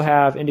also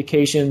have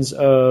indications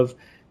of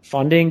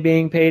funding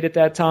being paid at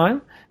that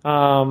time,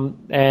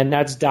 and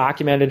that's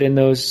documented in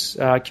those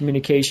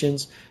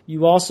communications.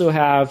 You also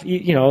have,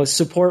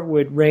 support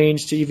would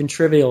range to even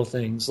trivial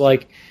things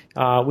like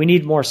we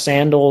need more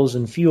sandals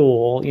and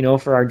fuel,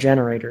 for our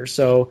generator.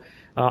 So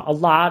a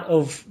lot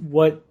of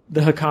what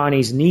the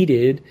Haqqanis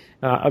needed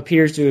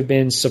appears to have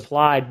been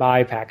supplied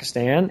by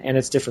Pakistan and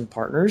its different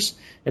partners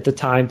at the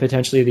time,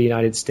 potentially the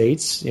United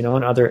States, and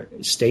other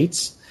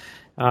states.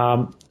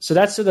 So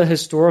that's the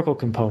historical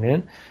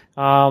component.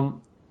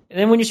 And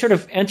then when you sort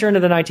of enter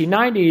into the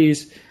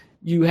 1990s,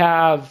 you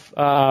have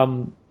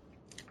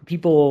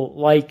people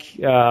like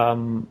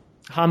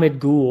Hamid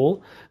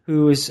Gul,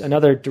 who is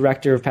another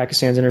director of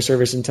Pakistan's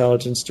Inter-Service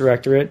Intelligence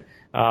Directorate,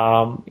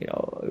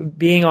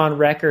 being on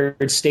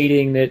record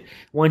stating that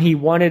when he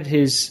wanted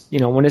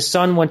when his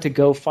son went to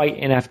go fight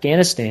in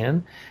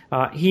Afghanistan,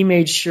 he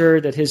made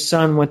sure that his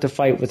son went to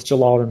fight with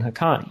Jalal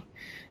al-Haqqani.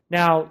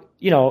 Now,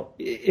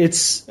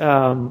 it's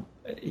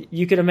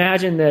you could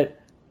imagine that,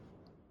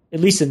 at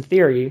least in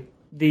theory,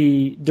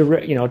 the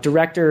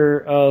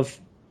director of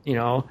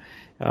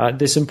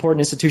this important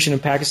institution in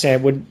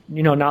Pakistan would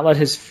not let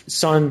his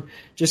son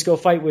just go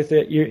fight with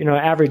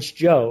average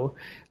Joe.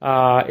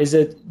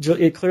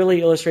 It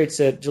clearly illustrates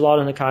that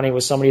Jalal al-Haqqani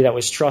was somebody that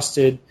was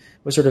trusted,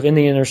 was sort of in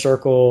the inner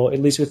circle, at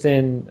least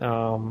within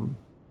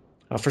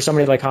for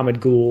somebody like Hamid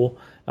Gul,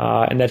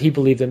 and that he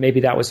believed that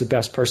maybe that was the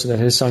best person that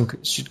his son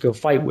should go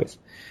fight with.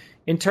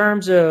 In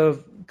terms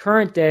of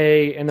current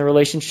day and the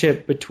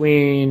relationship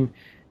between,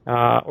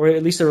 or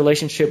at least the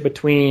relationship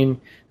between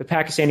the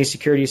Pakistani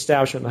security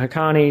establishment and the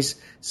Haqqanis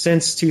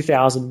since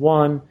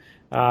 2001,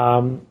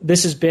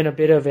 this has been a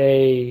bit of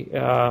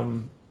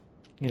a,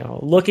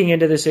 looking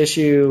into this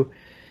issue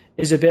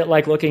is a bit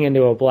like looking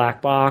into a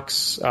black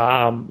box.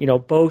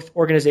 Both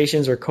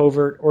organizations are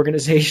covert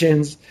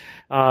organizations.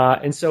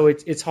 And so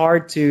it's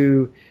hard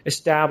to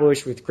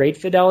establish with great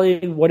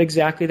fidelity what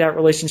exactly that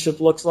relationship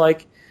looks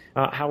like.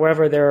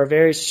 However, there are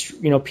various,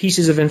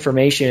 pieces of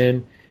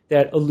information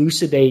that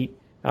elucidate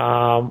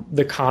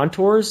the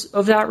contours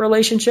of that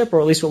relationship,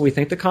 or at least what we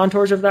think the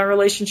contours of that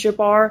relationship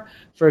are.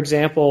 For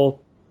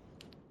example,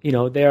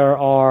 there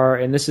are,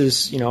 and this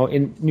is,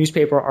 in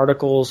newspaper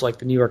articles like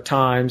the New York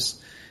Times,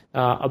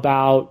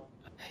 about,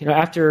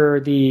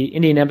 after the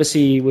Indian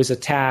embassy was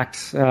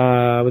attacked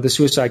with a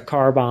suicide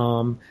car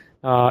bomb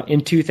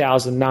in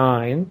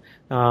 2009,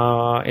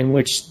 in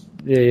which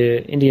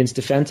the Indians'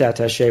 defense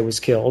attaché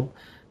was killed,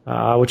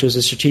 which was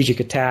a strategic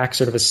attack,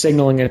 sort of a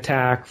signaling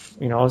attack.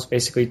 It's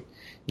basically,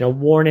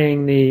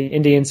 warning the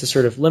Indians to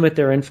sort of limit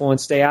their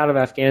influence, stay out of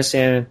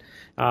Afghanistan.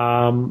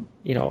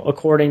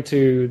 According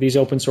to these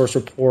open source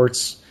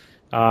reports,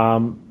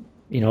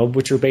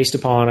 which are based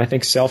upon, I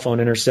think, cell phone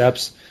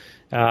intercepts,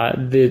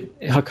 the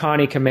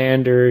Haqqani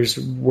commanders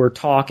were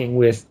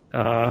talking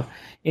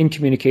in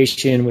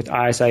communication with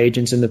ISI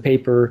agents, and the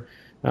paper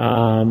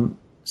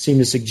seemed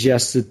to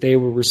suggest that they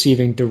were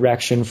receiving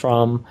direction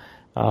from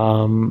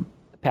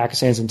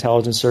Pakistan's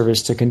intelligence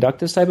service to conduct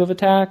this type of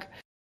attack.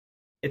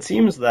 It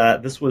seems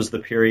that this was the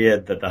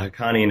period that the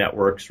Haqqani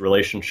network's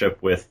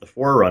relationship with the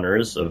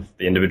forerunners of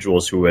the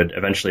individuals who would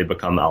eventually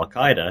become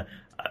al-Qaeda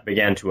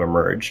began to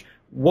emerge.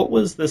 What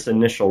was this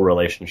initial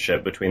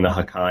relationship between the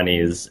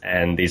Haqqanis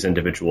and these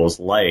individuals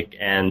like,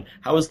 and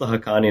how has the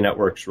Haqqani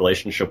network's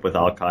relationship with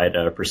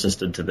al-Qaeda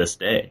persisted to this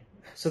day?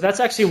 So that's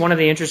actually one of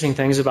the interesting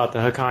things about the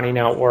Haqqani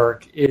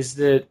network, is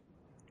that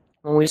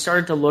when we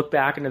started to look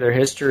back into their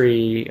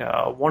history,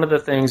 one of the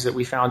things that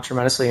we found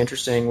tremendously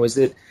interesting was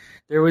that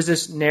there was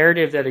this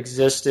narrative that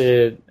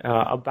existed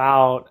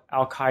about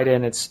al-Qaeda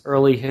and its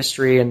early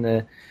history and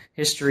the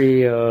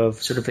history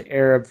of sort of the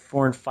Arab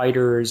foreign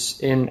fighters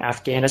in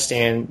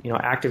Afghanistan,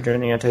 active during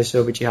the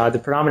anti-Soviet jihad. The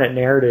predominant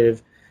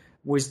narrative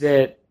was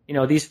that,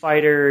 these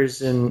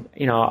fighters and,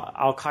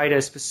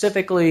 Al-Qaeda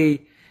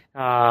specifically,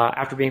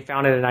 after being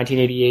founded in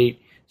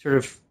 1988, sort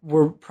of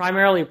were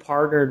primarily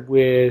partnered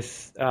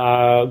with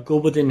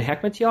Gulbuddin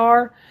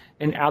Hekmatyar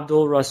and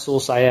Abdul Rasul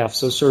Saif,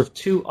 so sort of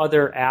two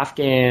other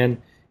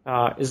Afghan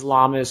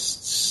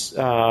Islamists,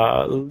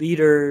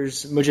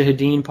 leaders,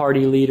 Mujahideen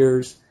party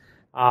leaders,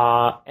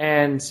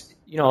 and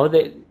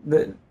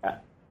the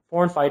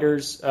foreign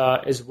fighters,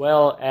 as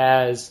well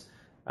as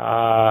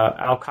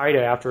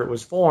Al-Qaeda after it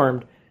was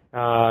formed,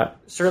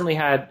 certainly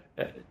had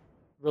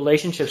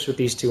relationships with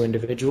these two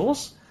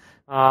individuals.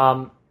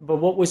 But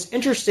what was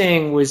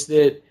interesting was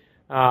that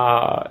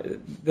the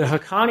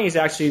Haqqanis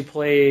actually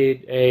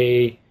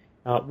played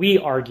we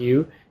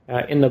argue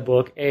in the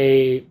book,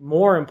 a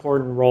more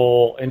important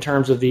role in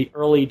terms of the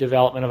early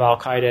development of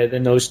Al-Qaeda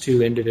than those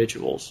two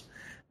individuals.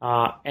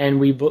 And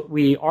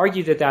we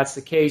argue that that's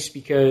the case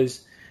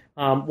because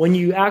when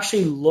you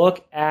actually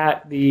look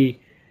at the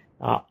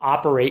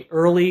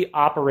early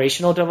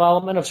operational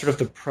development of sort of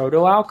the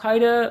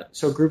proto-Al-Qaeda,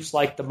 so groups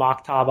like the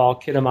Maktab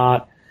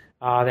al-Khidmat,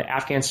 the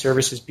Afghan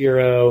Services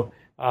Bureau,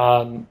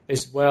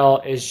 as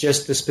well as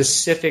just the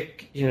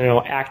specific,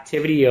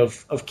 activity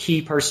of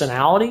key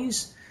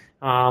personalities.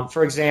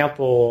 For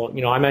example,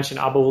 I mentioned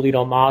Abu Walid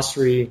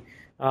al-Masri.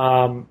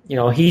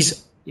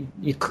 He's,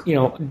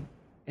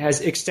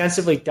 has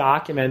extensively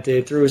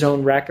documented through his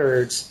own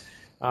records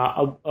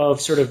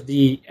of sort of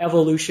the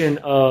evolution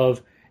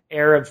of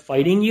Arab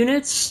fighting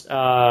units,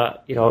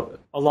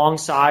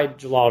 alongside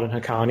Jalal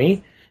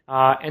al-Haqqani,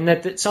 and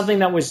that something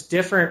that was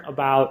different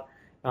about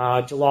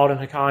Jalal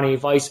al-Haqqani,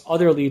 vice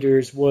other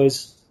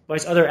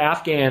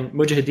Afghan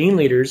Mujahideen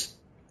leaders,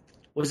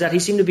 was that he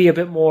seemed to be a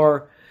bit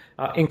more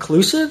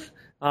inclusive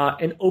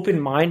and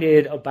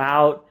open-minded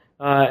about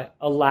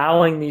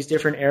allowing these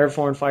different Arab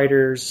foreign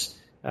fighters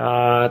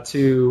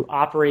to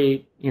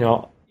operate,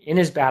 in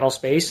his battle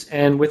space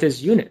and with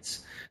his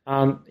units.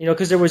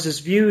 Because there was this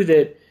view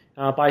that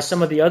by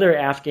some of the other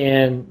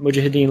Afghan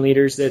Mujahideen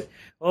leaders that,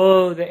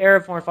 the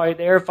Arab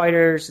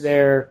fighters,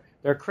 they're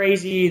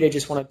crazy, they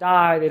just want to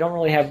die, they don't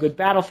really have good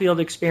battlefield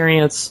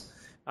experience.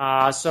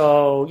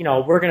 So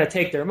we're going to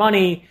take their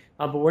money,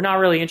 but we're not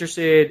really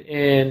interested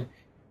in,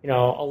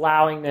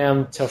 allowing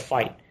them to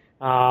fight.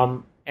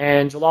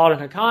 And Jalal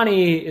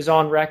al-Haqqani is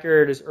on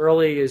record as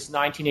early as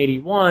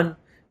 1981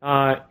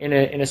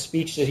 in a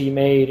speech that he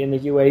made in the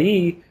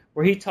UAE,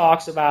 where he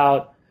talks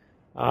about,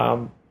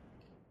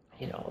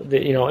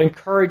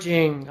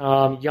 encouraging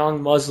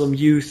young Muslim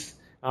youth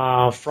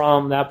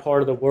from that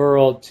part of the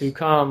world to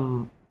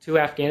come to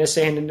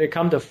Afghanistan and to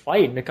come to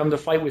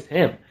fight with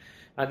him.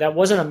 That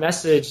wasn't a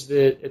message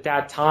that at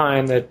that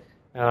time that,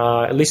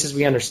 at least as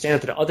we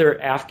understand it, that other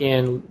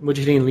Afghan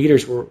Mujahideen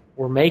leaders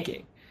were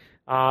making.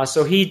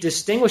 So he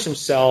distinguished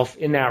himself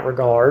in that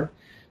regard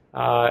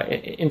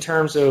in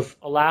terms of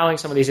allowing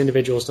some of these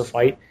individuals to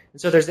fight.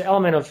 And so there's the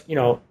element of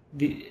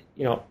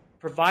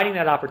providing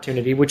that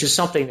opportunity, which is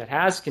something that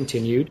has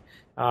continued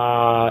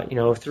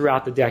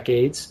throughout the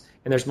decades,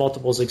 and there's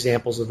multiple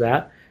examples of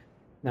that.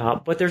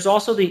 But there's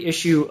also the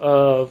issue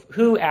of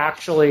who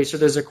actually, so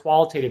there's a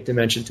qualitative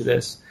dimension to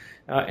this,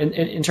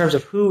 in terms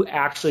of who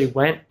actually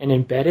went and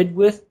embedded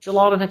with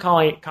Jalal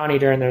al-Haqqani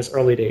during those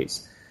early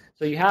days.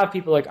 So you have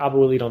people like Abu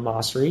Walid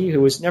al-Masri,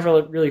 who was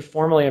never really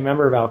formally a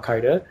member of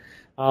Al-Qaeda,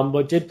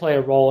 but did play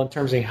a role in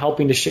terms of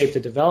helping to shape the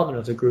development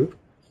of the group.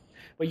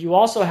 But you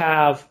also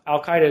have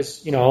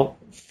Al-Qaeda's,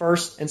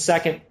 first and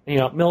second,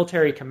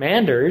 military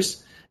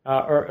commanders,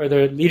 or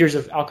the leaders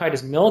of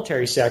Al-Qaeda's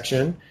military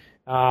section.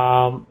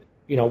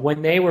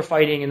 When they were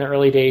fighting in the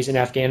early days in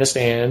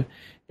Afghanistan,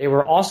 they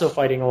were also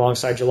fighting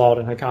alongside Jalal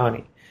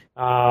al-Haqqani.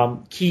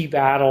 Key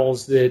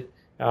battles that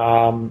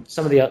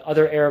some of the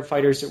other Arab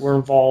fighters that were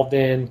involved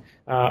in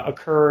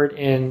occurred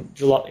in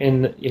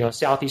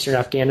southeastern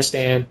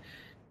Afghanistan.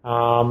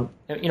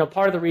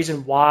 Part of the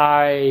reason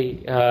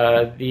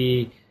why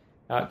the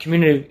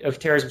community of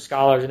terrorism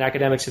scholars and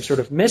academics have sort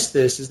of missed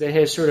this is they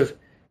have sort of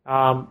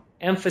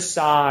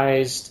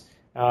emphasized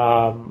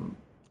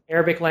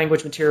Arabic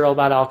language material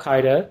about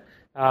Al-Qaeda,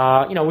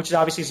 which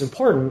obviously is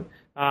important,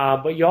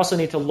 but you also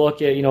need to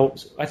look at,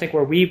 I think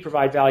where we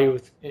provide value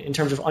in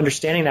terms of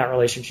understanding that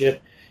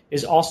relationship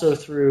is also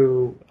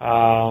through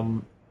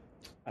Urdu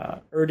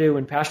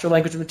and Pashto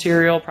language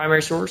material,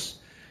 primary source.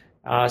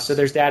 So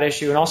there's that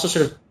issue, and also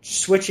sort of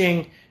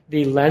switching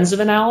the lens of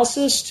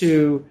analysis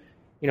to,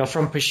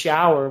 from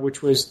Peshawar,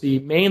 which was the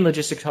main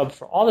logistics hub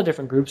for all the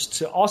different groups,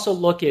 to also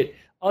look at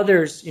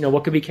others,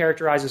 what could be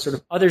characterized as sort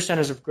of other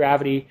centers of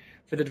gravity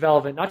for the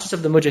development, not just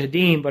of the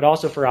Mujahideen, but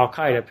also for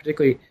Al-Qaeda,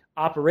 particularly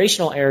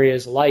operational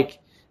areas like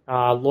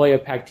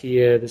Loya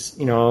Paktia, this,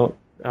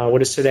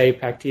 what is today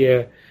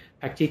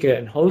Paktika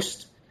and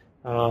Host,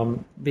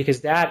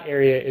 because that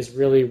area is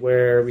really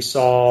where we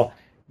saw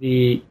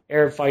the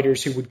Arab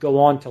fighters who would go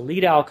on to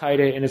lead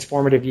Al-Qaeda in its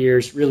formative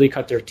years really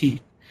cut their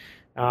teeth.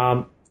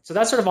 So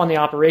that's sort of on the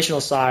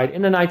operational side.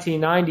 In the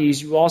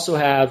 1990s, you also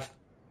have,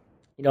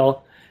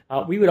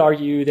 we would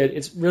argue that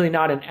it's really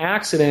not an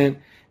accident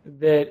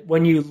that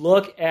when you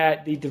look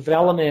at the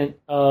development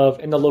of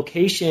and the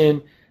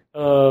location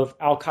of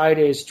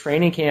Al-Qaeda's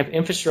training camp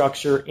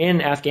infrastructure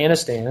in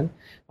Afghanistan,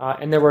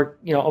 and there were,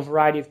 a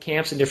variety of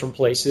camps in different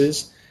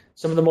places.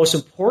 Some of the most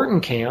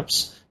important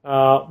camps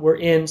were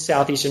in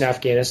southeastern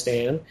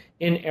Afghanistan,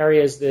 in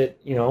areas that,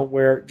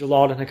 where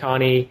Jalal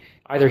al-Haqqani,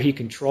 either he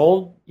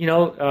controlled,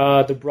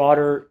 the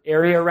broader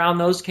area around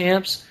those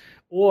camps,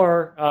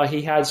 or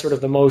he had sort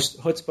of the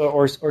most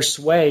chutzpah or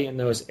sway in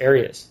those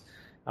areas.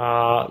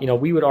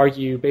 We would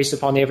argue, based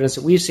upon the evidence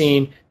that we've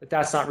seen, that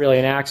that's not really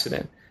an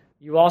accident.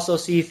 You also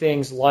see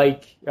things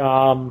like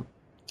Jalal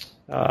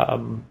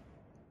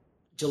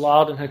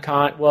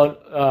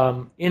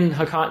al-Haqqani. In the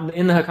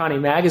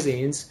Haqqani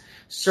magazines,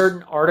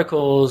 certain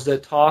articles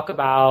that talk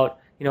about,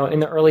 in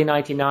the early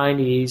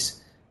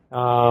 1990s,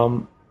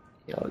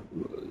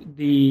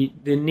 the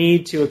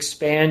need to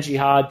expand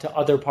jihad to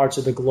other parts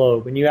of the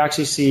globe, and you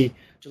actually see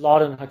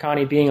Jalal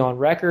al-Haqqani being on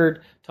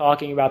record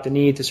talking about the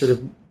need to sort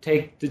of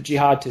take the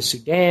jihad to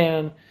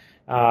Sudan,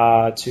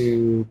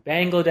 to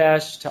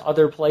Bangladesh, to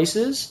other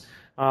places,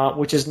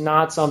 which is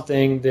not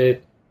something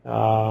that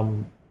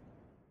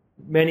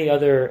many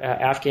other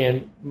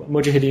Afghan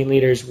Mujahideen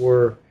leaders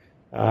were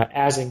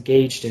as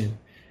engaged in.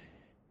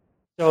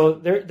 So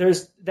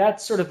there's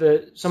that's sort of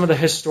some of the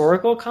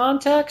historical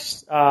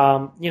context.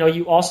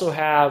 You also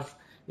have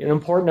an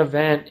important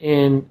event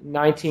in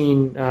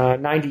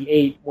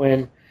 1998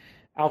 when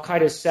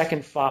Al-Qaeda's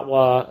second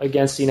fatwa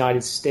against the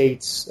United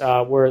States,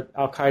 where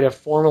Al-Qaeda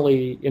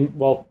formally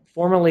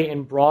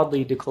and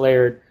broadly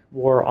declared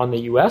war on the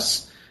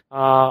U.S.,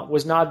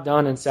 was not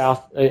done in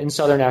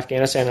southern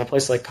Afghanistan, in a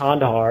place like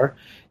Kandahar.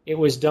 It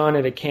was done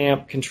at a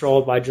camp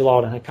controlled by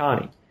Jalal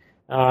al-Haqqani.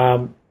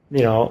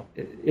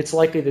 It's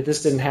likely that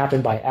this didn't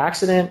happen by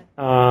accident.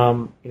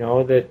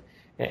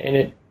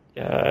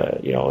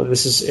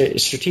 This is a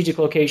strategic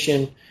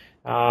location,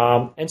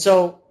 and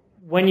so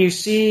when you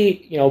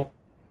see,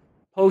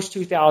 post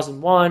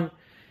 2001,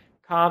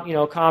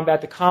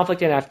 combat, the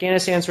conflict in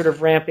Afghanistan sort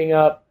of ramping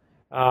up,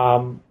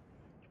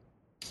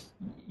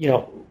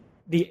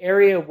 the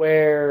area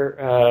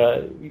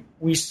where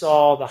we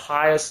saw the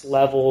highest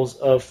levels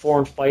of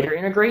foreign fighter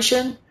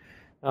integration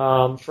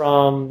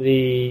from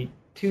the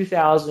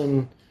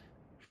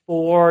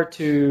 2004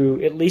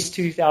 to at least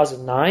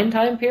 2009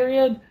 time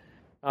period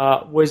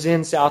was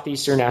in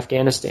southeastern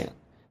Afghanistan.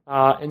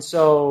 And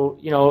so,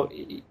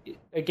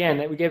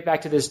 again, we get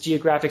back to this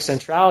geographic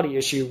centrality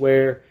issue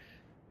where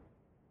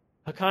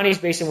Haqqani's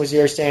based in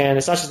Waziristan.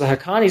 It's not just the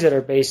Haqqanis that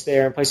are based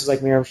there in places like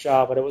Miram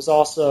Shah, but it was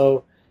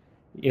also,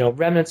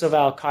 remnants of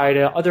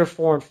Al-Qaeda, other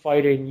foreign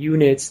fighting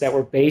units that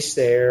were based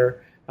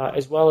there,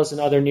 as well as in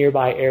other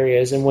nearby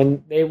areas. And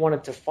when they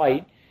wanted to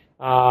fight,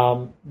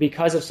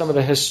 because of some of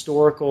the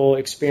historical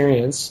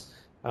experience,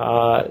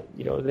 the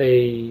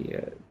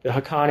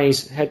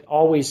Haqqanis had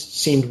always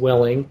seemed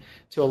willing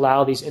to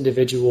allow these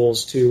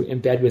individuals to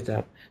embed with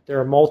them.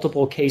 There are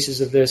multiple cases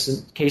of this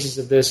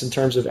in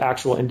terms of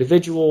actual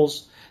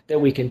individuals that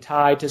we can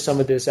tie to some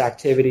of this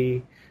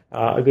activity.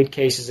 A good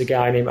case is a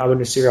guy named Abu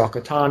Nasir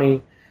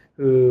al-Qahtani,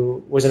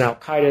 who was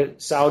an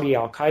Saudi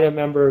Al-Qaeda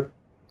member,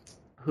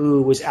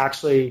 who was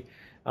actually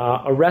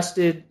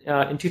arrested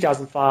in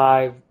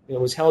 2005,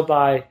 was held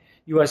by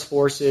U.S.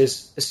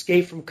 forces,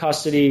 escaped from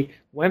custody,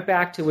 went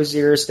back to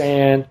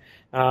Waziristan,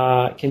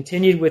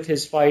 continued with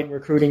his fight in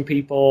recruiting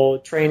people,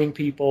 training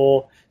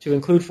people, to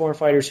include foreign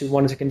fighters who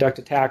wanted to conduct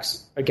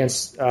attacks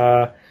against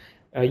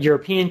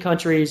European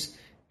countries,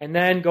 and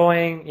then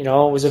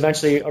was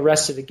eventually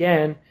arrested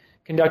again,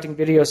 conducting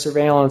video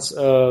surveillance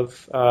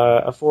of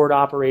a forward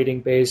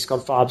operating base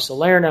called FOB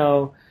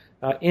Salerno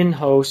in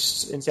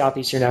Host in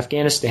southeastern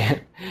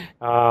Afghanistan.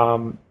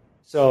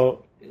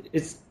 So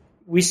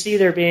we see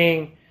there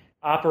being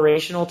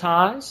operational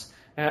ties.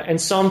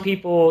 And some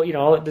people,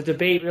 the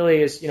debate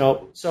really is,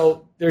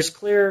 so there's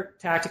clear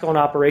tactical and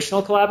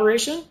operational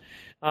collaboration.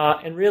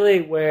 And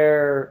really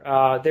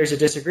where there's a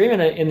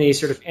disagreement in the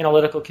sort of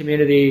analytical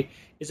community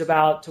is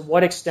about to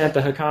what extent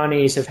the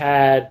Haqqanis have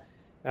had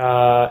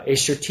a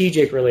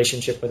strategic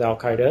relationship with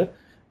Al-Qaeda.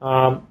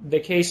 The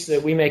case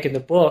that we make in the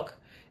book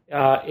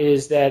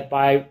is that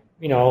by,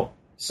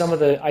 some of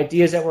the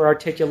ideas that were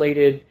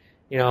articulated,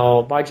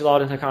 by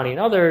Jalal al-Haqqani and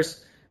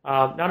others,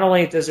 not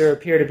only does there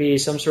appear to be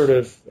some sort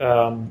of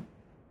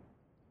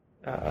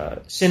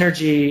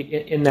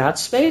synergy in that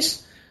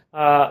space,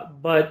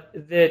 but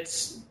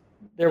that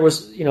there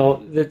was,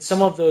 that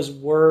some of those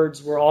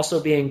words were also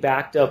being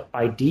backed up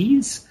by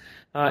deeds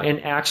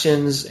and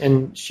actions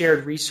and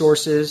shared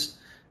resources.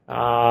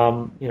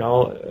 A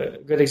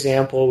good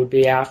example would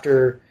be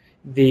after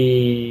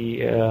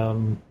the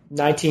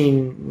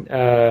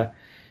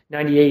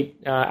 1998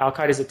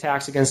 Al-Qaeda's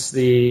attacks against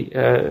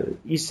the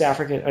East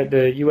African,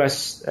 the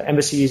U.S.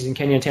 embassies in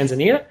Kenya and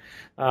Tanzania.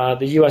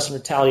 The U.S. in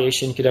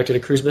retaliation conducted a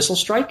cruise missile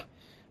strike,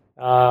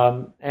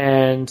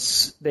 and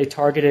they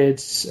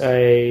targeted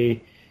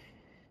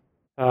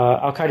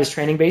Al-Qaeda's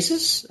training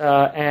bases,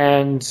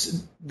 and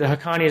the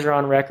Haqqanis are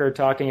on record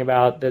talking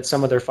about that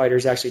some of their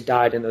fighters actually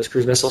died in those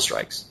cruise missile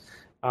strikes.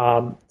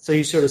 So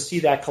you sort of see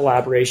that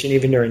collaboration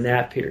even during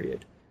that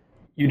period.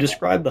 You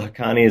describe the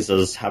Haqqanis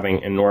as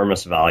having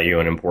enormous value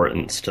and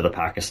importance to the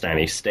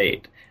Pakistani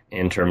state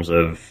in terms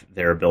of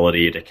their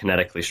ability to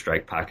kinetically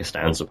strike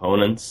Pakistan's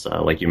opponents,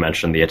 like you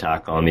mentioned, the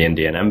attack on the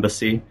Indian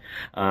embassy,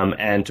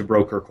 and to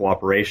broker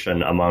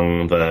cooperation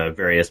among the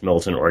various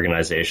militant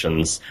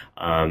organizations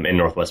in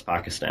northwest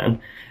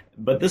Pakistan.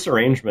 But this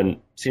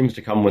arrangement seems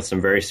to come with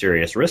some very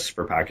serious risks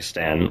for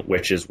Pakistan,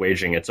 which is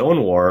waging its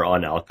own war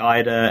on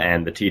al-Qaeda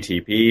and the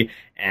TTP,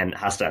 and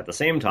has to, at the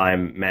same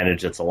time,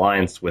 manage its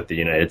alliance with the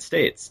United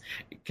States.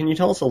 Can you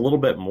tell us a little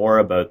bit more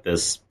about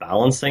this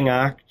balancing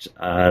act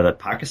that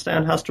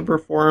Pakistan has to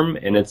perform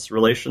in its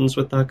relations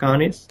with the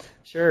Haqqanis?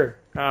 Sure.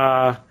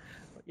 Yeah,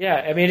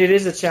 I mean, it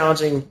is a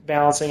challenging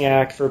balancing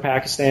act for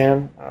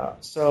Pakistan.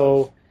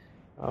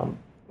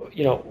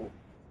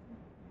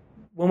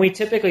 When we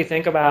typically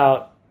think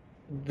about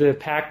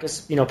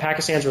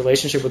Pakistan's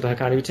relationship with the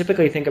Haqqani, we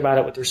typically think about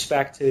it with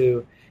respect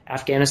to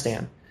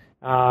Afghanistan,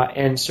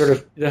 and sort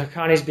of the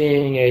Haqqanis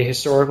being a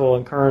historical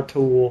and current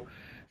tool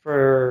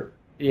for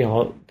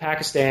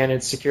Pakistan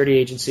and security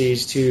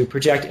agencies to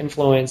project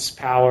influence,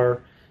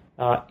 power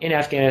in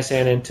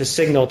Afghanistan, and to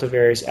signal to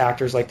various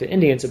actors like the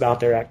Indians about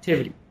their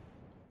activity.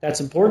 That's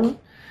important.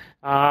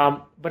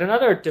 But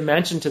another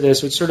dimension to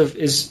this, which sort of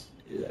is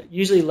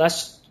usually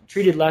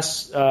treated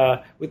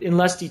in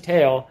less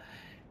detail,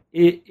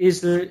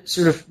 is the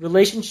sort of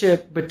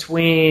relationship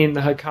between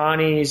the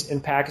Haqqanis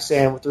and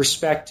Pakistan with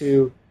respect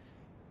to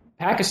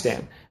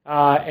Pakistan,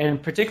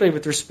 and particularly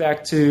with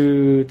respect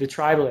to the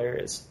tribal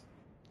areas.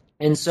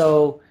 And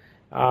so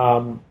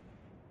the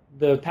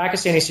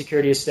Pakistani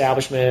security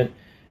establishment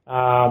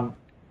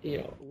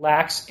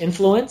lacks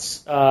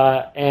influence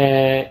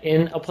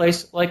in a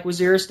place like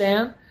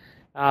Waziristan,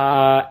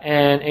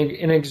 and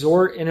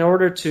in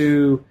order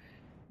to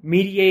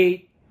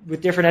mediate with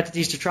different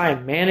entities to try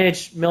and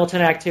manage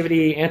militant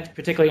activity, and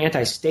particularly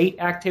anti-state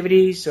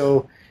activity,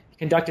 so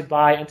conducted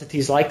by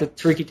entities like the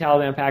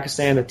Tehrik-i-Taliban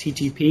Pakistan, the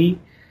TTP,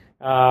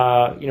 who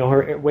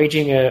are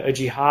waging a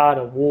jihad,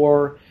 a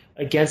war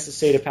against the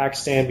state of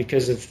Pakistan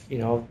because of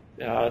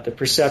the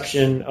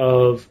perception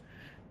of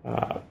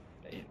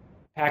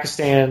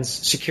Pakistan's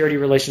security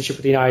relationship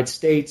with the United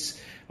States,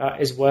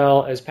 as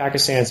well as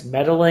Pakistan's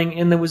meddling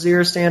in the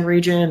Waziristan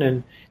region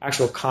and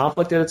actual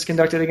conflict that it's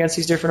conducted against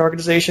these different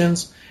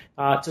organizations,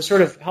 to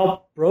sort of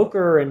help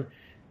broker and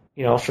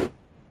for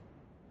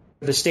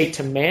the state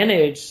to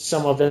manage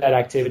some of that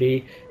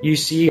activity. You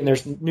see, and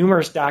there's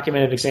numerous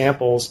documented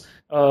examples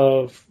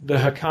of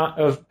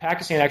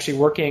Pakistan actually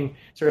working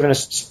sort of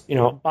in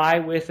a by,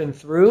 with, and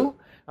through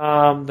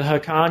the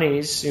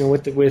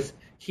Haqqanis, with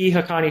key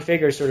Haqqani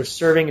figures sort of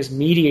serving as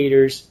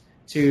mediators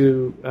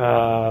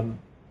to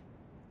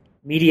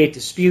mediate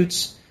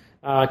disputes,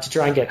 to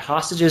try and get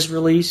hostages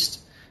released.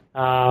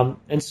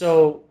 And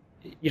so,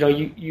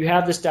 you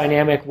have this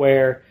dynamic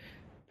where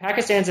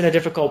Pakistan's in a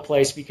difficult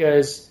place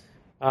because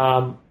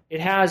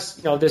it has,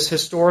 this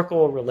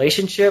historical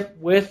relationship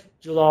with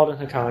Jalal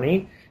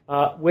al-Haqqani,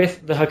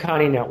 with the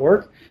Haqqani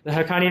network. The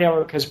Haqqani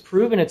network has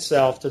proven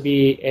itself to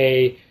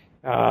be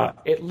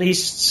at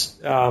least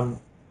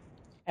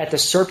at the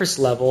surface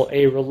level,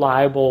 a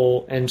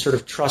reliable and sort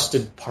of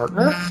trusted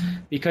partner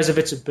because of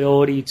its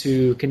ability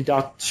to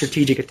conduct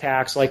strategic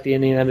attacks like the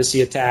Indian embassy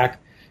attack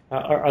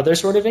or other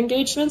sort of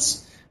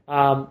engagements.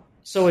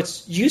 So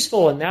it's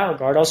useful in that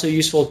regard, also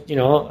useful,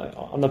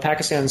 on the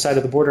Pakistan side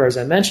of the border, as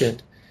I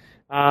mentioned.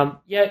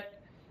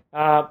 Yet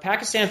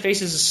Pakistan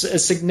faces a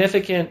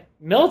significant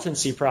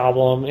militancy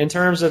problem in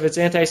terms of its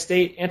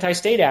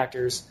anti-state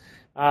actors.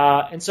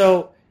 And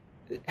so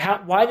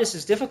why this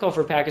is difficult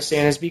for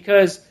Pakistan is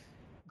because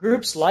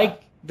groups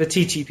like the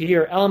TTP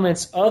or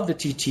elements of the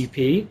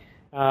TTP,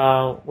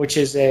 which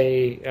is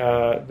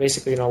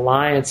basically an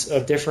alliance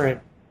of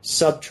different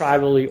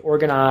sub-tribally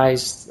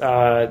organized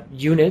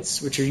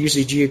units, which are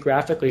usually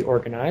geographically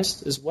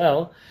organized as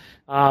well.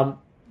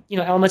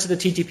 Elements of the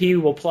TTP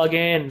will plug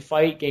in and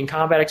fight, gain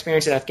combat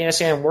experience in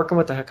Afghanistan, working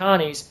with the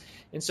Haqqanis.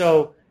 And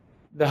so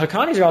the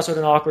Haqqanis are also in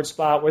an awkward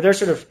spot where they're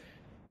sort of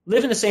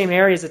live in the same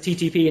area as the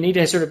TTP and need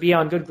to sort of be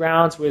on good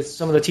grounds with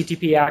some of the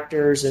TTP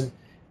actors and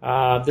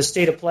the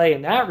state of play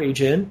in that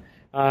region,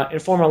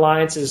 and form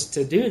alliances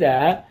to do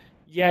that.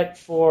 Yet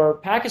for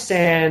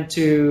Pakistan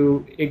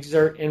to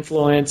exert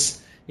influence,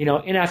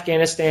 in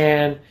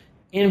Afghanistan,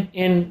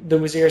 in the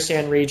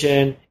Waziristan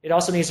region, it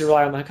also needs to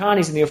rely on the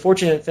Haqqanis. And the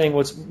unfortunate thing,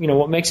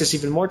 what makes this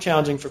even more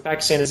challenging for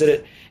Pakistan is that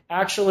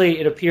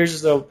it appears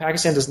as though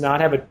Pakistan does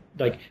not have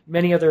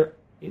many other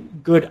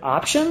good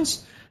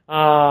options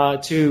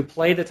to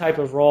play the type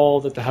of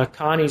role that the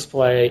Haqqanis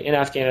play in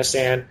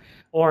Afghanistan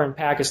or in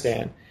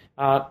Pakistan.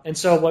 And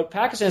so what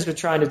Pakistan has been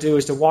trying to do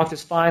is to walk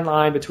this fine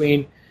line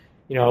between,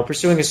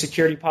 pursuing a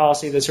security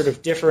policy that sort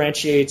of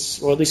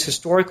differentiates, or at least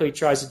historically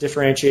tries to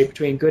differentiate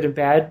between good and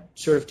bad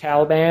sort of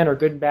Taliban or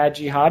good and bad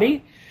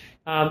jihadi.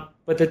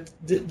 But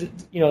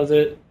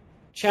the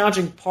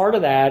challenging part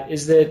of that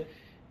is that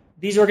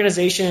these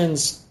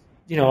organizations,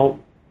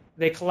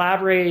 they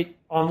collaborate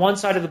on one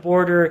side of the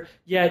border,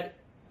 yet,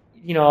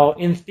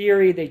 in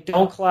theory, they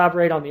don't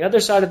collaborate on the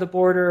other side of the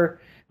border.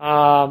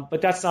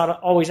 but that's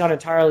not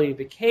entirely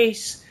the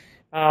case.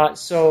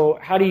 So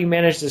how do you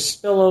manage this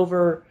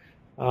spillover?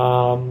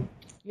 And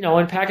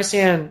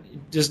Pakistan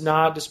does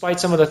not, despite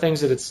some of the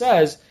things that it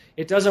says,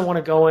 it doesn't want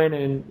to go in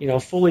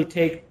and fully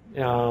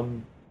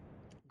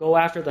go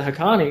after the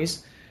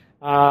Haqqanis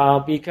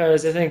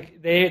because I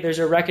think there's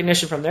a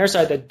recognition from their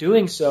side that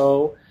doing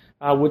so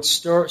would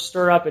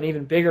stir up an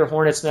even bigger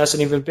hornet's nest,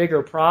 an even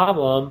bigger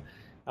problem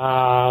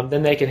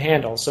than they can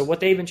handle. So what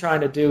they've been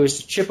trying to do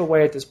is to chip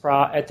away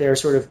at their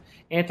sort of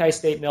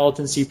anti-state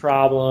militancy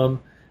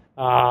problem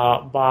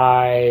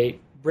by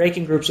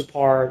breaking groups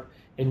apart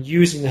and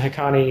using the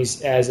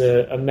Haqqanis as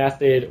a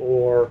method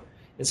or,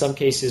 in some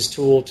cases,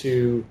 tool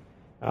to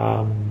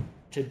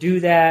do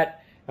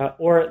that,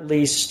 or at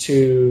least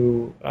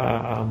to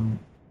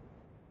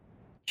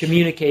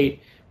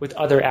communicate with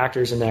other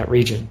actors in that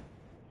region.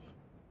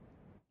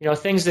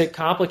 Things that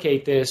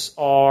complicate this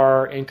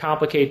and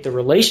complicate the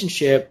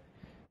relationship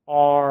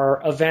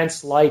are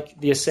events like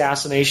the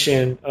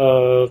assassination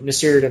of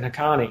Nasiruddin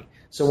Haqqani,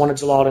 so one of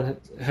Jalaluddin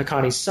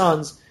Haqqani's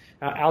sons,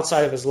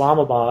 outside of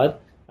Islamabad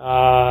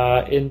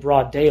in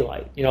broad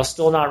daylight.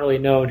 Still not really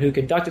known who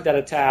conducted that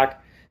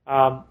attack.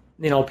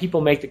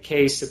 People make the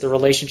case that the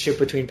relationship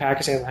between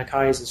Pakistan and the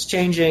Haqqanis is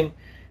changing.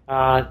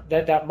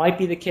 That might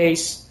be the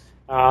case,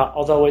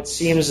 although it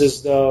seems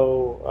as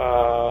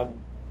though,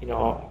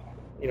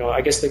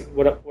 I guess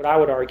what I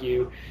would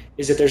argue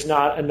is that there's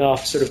not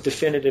enough sort of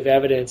definitive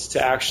evidence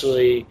to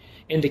actually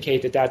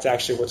indicate that that's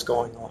actually what's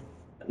going on.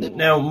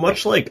 Now,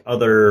 much like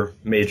other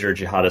major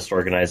jihadist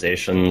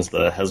organizations,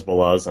 the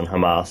Hezbollahs and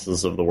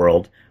Hamases of the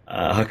world,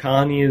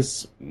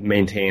 Haqqanis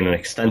maintain an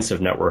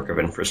extensive network of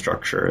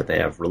infrastructure. They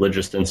have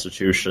religious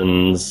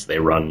institutions, they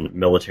run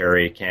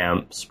military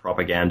camps,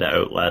 propaganda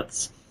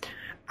outlets.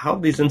 How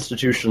have these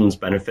institutions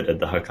benefited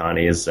the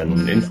Haqqanis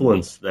and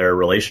influenced their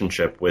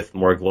relationship with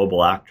more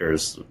global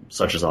actors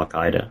such as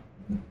Al-Qaeda?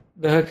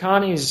 The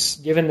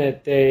Haqqanis, given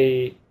that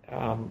they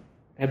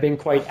have been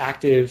quite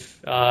active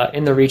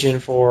in the region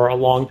for a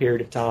long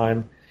period of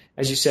time,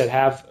 as you said,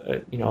 have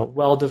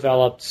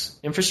well-developed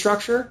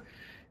infrastructure,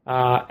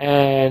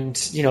 and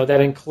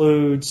that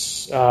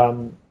includes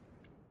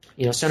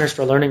centers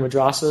for learning,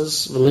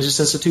 madrasas, religious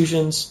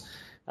institutions,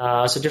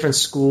 so different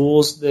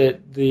schools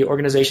that the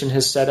organization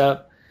has set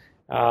up.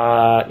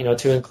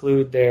 To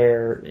include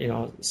their,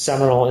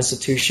 seminal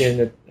institution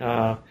that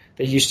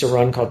they used to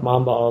run called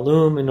Manba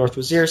Alum in North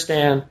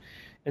Waziristan.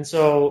 And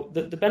so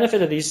the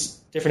benefit of these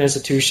different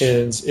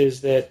institutions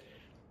is that,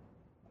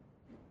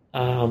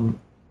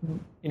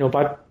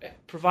 by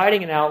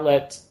providing an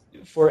outlet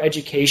for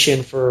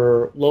education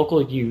for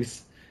local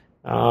youth,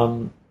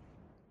 and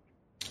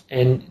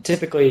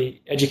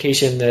typically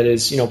education that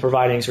is,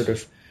 providing sort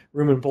of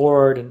room and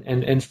board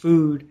and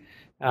food,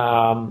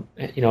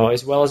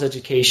 as well as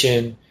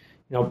education,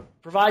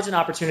 provides an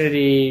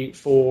opportunity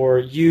for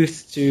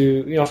youth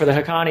to, for the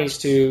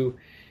Haqqanis to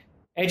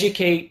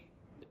educate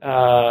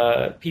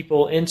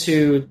people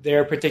into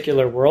their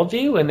particular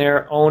worldview and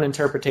their own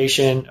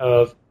interpretation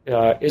of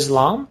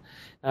Islam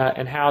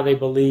and how they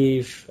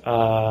believe,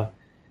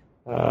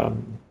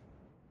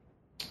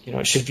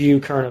 should view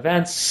current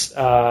events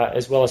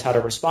as well as how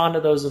to respond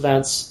to those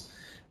events.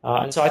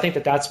 And so I think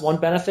that that's one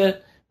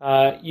benefit.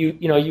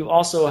 You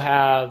also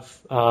have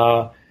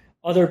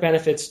other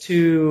benefits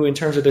too in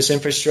terms of this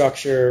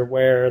infrastructure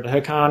where the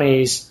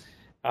Haqqanis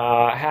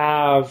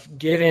have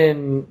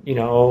given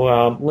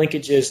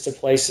linkages to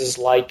places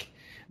like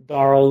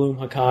Darul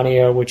Uloom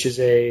Haqqaniya, which is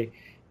a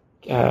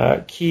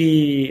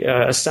key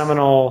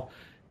seminal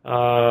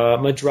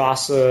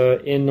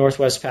madrasa in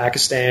northwest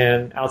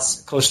Pakistan,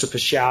 close to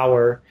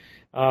Peshawar,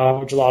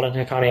 where Jalaluddin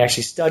Haqqani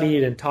actually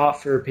studied and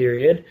taught for a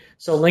period.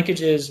 So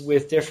linkages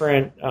with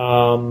different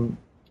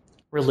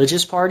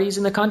religious parties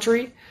in the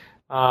country,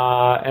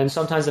 and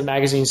sometimes the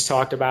magazines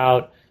talked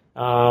about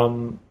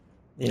some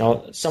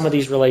of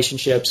these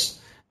relationships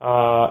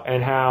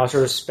and how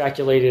sort of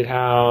speculated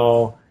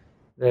how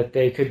that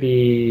they could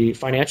be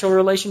financial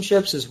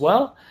relationships as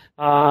well.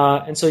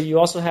 And so you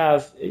also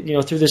have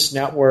through this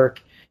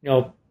network,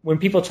 when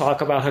people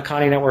talk about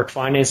Haqqani network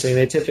financing,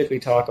 they typically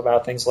talk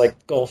about things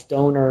like Gulf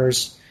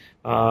donors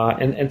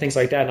and things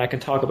like that, and I can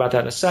talk about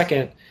that in a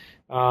second.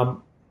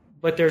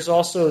 But there's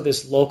also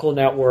this local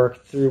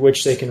network through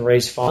which they can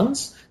raise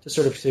funds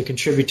to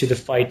contribute to the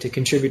fight, to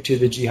contribute to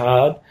the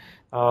jihad.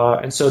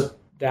 And so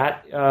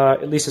that,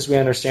 at least as we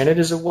understand it,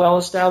 is a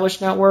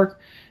well-established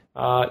network.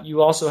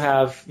 You also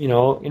have,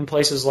 in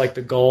places like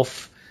the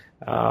Gulf,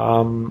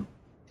 the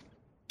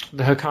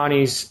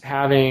Haqqanis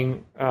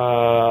having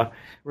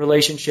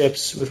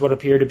relationships with what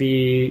appear to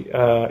be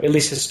at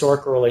least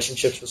historical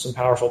relationships with some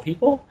powerful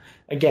people.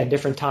 Again,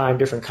 different time,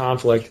 different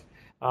conflict.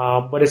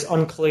 But it's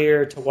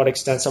unclear to what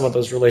extent some of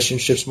those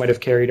relationships might have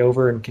carried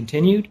over and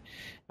continued.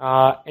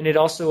 And it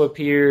also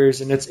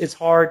appears, and it's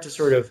hard to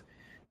sort of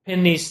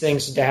pin these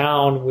things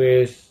down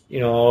with,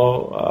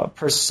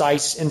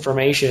 precise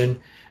information.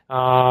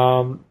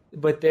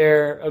 But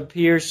it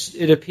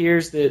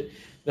appears that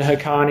the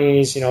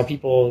Haqqanis,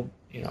 people,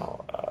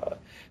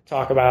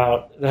 talk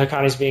about the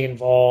Haqqanis being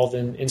involved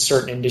in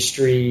certain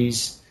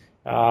industries,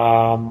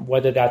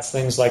 whether that's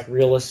things like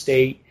real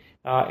estate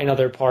in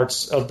other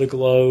parts of the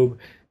globe,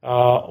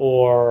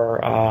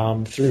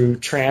 or through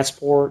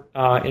transport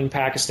in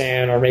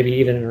Pakistan, or maybe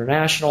even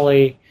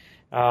internationally,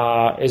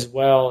 as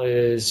well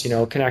as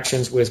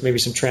connections with maybe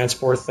some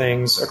transport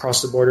things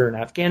across the border in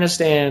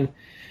Afghanistan.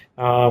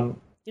 And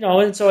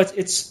so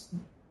it's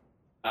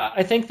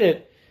I think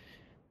that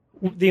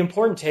the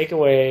important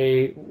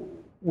takeaway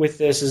with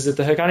this is that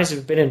the Haqqanis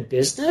have been in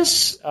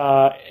business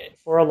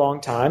for a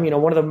long time.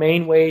 One of the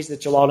main ways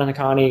that Jalaluddin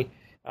Haqqani,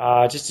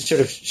 just to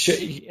sort of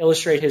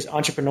illustrate his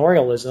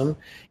entrepreneurialism,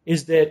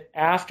 is that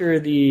after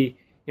the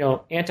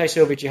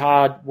anti-Soviet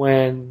jihad,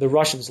 when the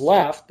Russians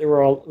left, there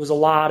was a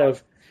lot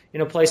of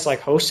a place like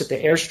Host, at the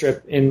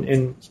airstrip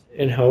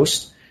in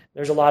Host.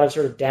 There's a lot of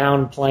sort of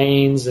downed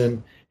planes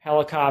and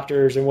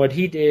helicopters, and what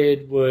he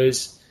did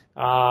was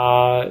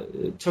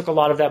took a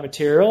lot of that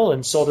material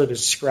and sold it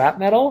as scrap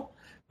metal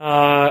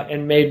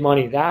and made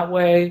money that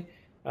way.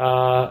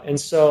 And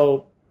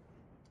so,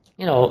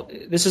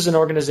 this is an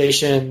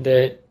organization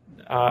that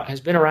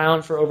has been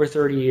around for over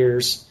 30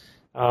 years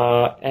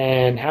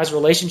and has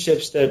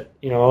relationships that,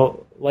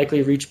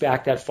 likely reach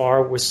back that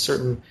far with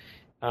certain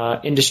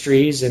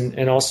industries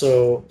and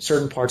also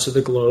certain parts of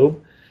the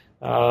globe.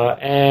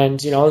 And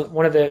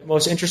one of the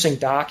most interesting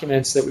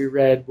documents that we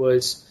read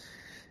was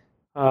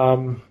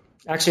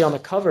actually on the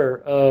cover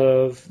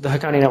of the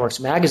Haqqani Network's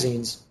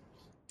magazines.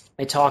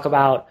 They talk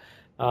about,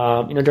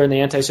 during the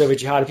anti-Soviet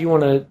jihad, if you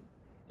want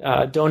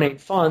to donate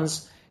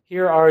funds,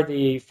 here are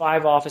the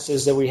 5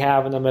 offices that we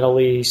have in the Middle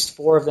East,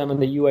 4 of them in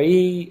the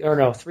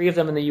UAE, 3 of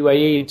them in the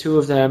UAE, and 2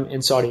 of them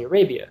in Saudi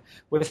Arabia,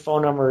 with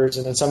phone numbers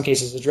and in some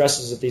cases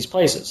addresses of these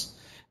places.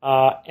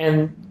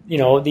 And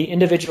the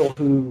individual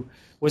who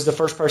was the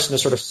first person to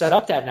sort of set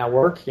up that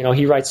network,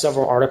 he writes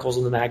several articles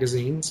in the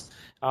magazines,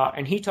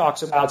 and he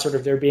talks about sort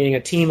of there being a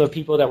team of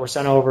people that were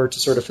sent over to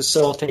sort of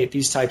facilitate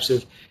these types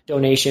of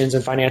donations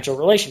and financial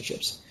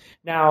relationships.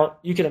 Now,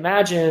 you can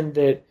imagine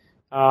that,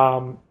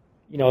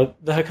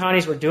 the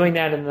Haqqanis were doing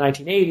that in the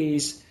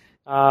 1980s,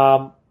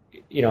 and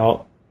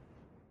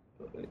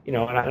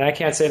I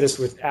can't say this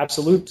with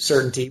absolute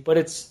certainty, but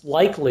it's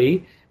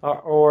likely,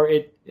 that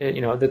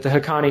the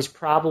Haqqanis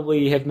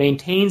probably have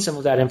maintained some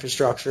of that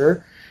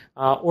infrastructure,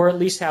 or at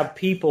least have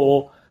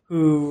people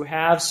who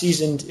have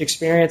seasoned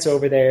experience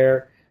over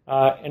there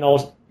and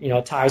all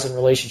ties and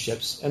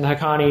relationships. And the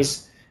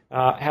Haqqanis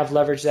have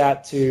leveraged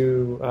that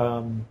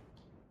to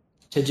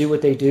do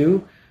what they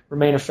do,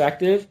 remain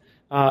effective.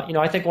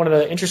 I think one of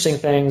the interesting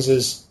things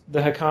is the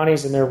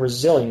Haqqanis and their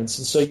resilience.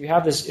 And so you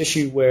have this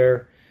issue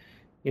where,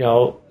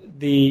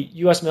 the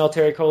U.S.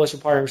 military coalition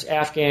partners,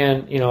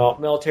 Afghan,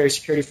 military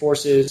security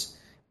forces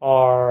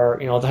are,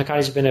 the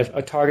Haqqanis have been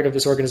a target of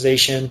this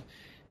organization,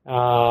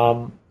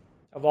 of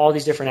all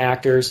these different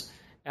actors,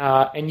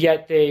 and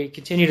yet they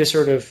continue to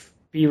sort of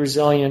be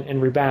resilient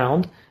and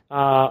rebound.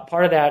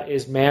 Part of that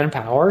is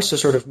manpower, so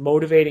sort of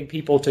motivating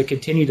people to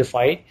continue to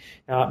fight.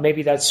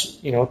 Maybe that's,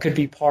 could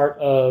be part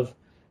of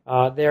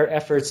their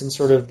efforts in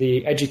sort of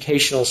the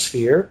educational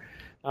sphere.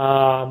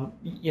 And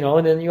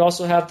then you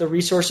also have the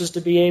resources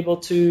to be able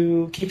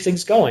to keep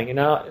things going. And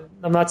now,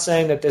 I'm not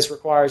saying that this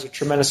requires a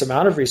tremendous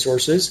amount of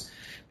resources,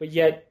 but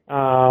yet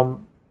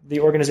the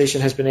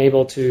organization has been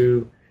able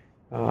to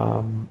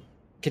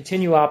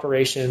continue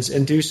operations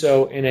and do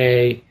so in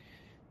a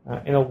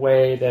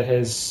way that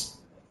has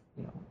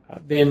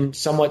been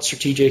somewhat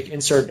strategic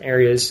in certain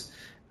areas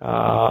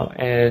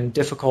and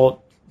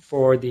difficult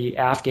for the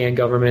Afghan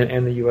government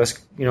and the U.S.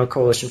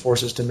 coalition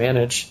forces to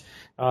manage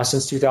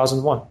since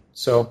 2001.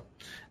 So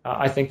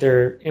I think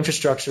their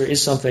infrastructure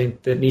is something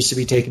that needs to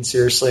be taken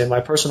seriously. And my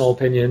personal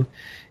opinion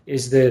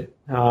is that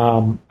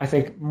I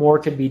think more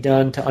could be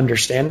done to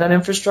understand that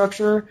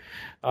infrastructure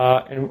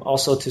and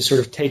also to sort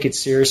of take it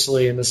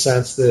seriously in the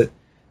sense that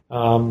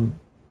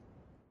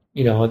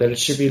that it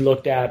should be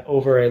looked at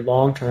over a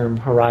long-term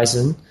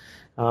horizon.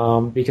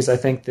 Because I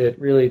think that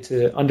really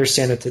to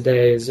understand it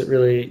today is it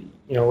really,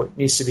 it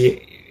needs to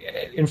be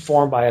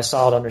informed by a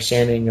solid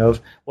understanding of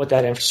what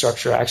that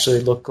infrastructure actually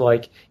looked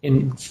like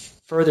in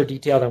further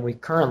detail than we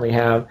currently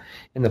have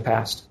in the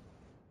past.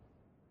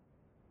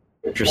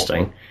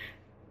 Interesting.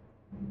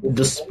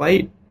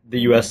 Despite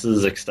the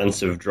U.S.'s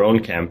extensive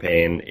drone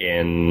campaign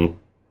in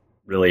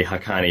really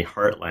Haqqani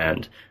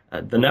heartland,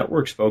 the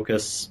network's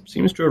focus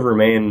seems to have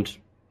remained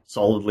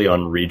solidly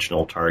on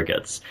regional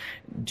targets.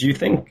 Do you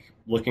think,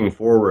 looking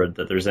forward,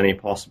 that there's any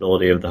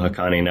possibility of the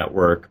Haqqani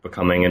network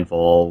becoming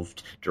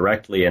involved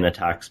directly in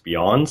attacks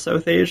beyond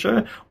South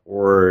Asia?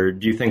 Or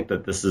do you think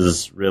that this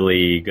is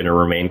really going to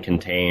remain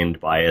contained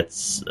by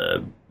its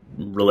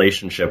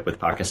relationship with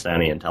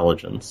Pakistani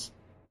intelligence?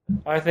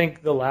 I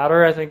think the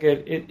latter. I think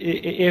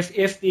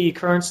if the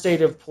current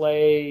state of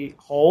play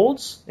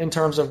holds in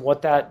terms of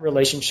what that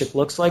relationship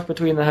looks like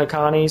between the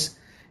Haqqanis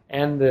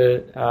and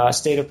the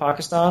state of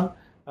Pakistan,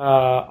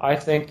 I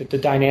think that the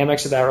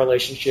dynamics of that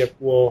relationship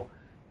will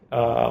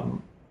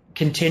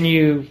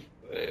continue,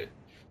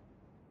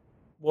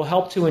 will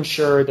help to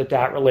ensure that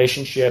that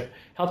relationship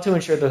help to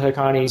ensure the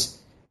Haqqanis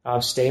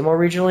stay more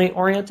regionally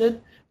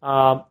oriented.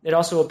 It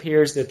also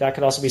appears that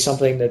could also be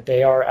something that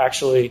they are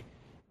actually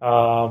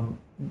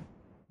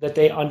that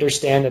they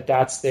understand that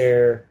that's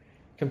their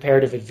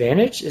comparative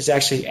advantage, is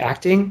actually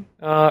acting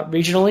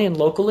regionally and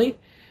locally.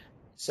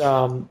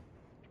 So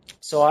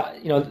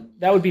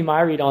that would be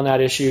my read on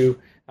that issue.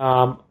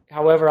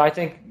 However, I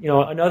think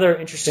another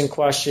interesting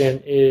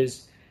question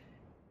is,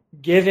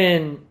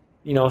 given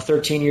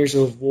 13 years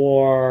of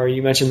war,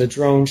 you mentioned the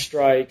drone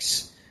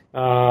strikes,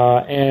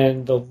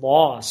 and the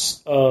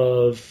loss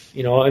of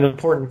an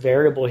important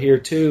variable here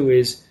too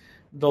is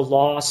the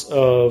loss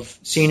of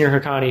senior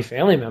Haqqani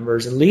family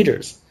members and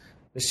leaders.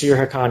 Nasir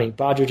Haqqani,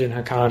 Badruddin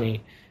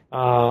Haqqani,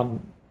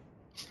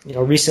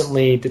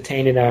 recently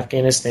detained in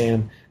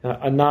Afghanistan,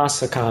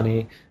 Anas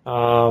Haqqani,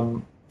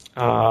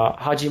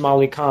 Haji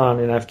Malik Khan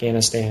in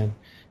Afghanistan,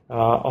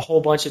 a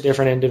whole bunch of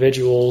different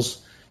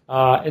individuals.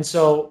 And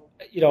so,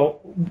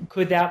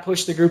 could that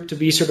push the group to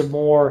be sort of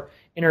more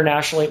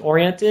internationally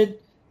oriented?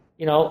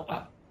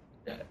 I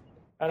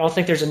don't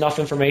think there's enough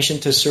information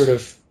to sort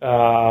of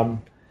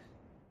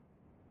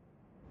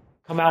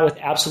come out with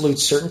absolute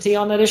certainty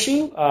on that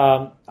issue.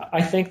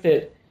 I think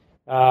that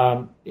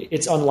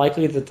it's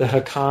unlikely that the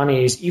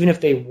Haqqanis, even if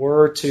they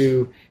were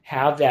to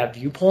have that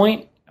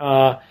viewpoint,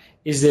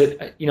 is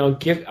that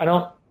I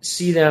don't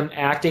see them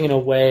acting in a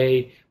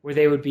way where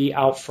they would be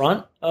out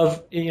front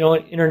of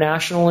an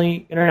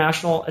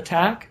international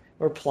attack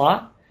or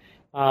plot,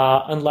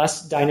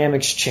 unless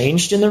dynamics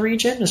changed in the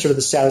region and sort of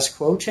the status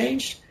quo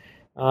changed.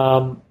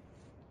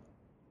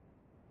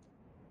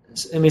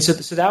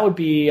 So that would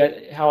be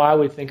how I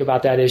would think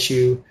about that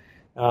issue.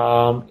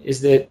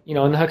 Is that in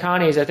the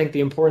Haqqanis, I think the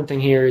important thing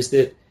here is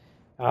that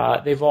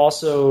they've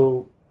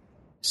also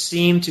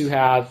seemed to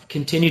have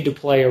continued to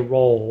play a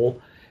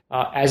role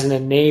as an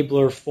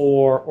enabler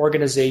for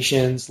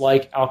organizations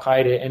like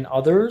Al-Qaeda and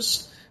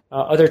others,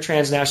 other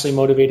transnationally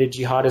motivated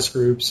jihadist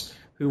groups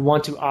who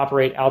want to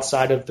operate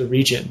outside of the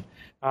region.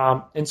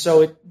 And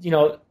so,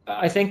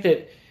 I think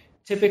that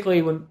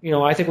typically when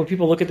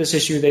people look at this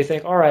issue, they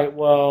think, all right,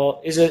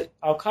 well, is it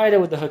Al-Qaeda?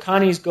 Would the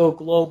Haqqanis go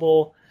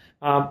global?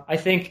 I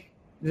think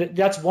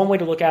that's one way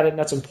to look at it, and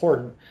that's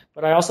important.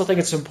 But I also think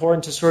it's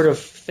important to sort of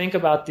think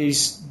about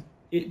this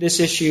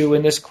issue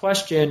and this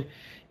question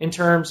in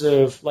terms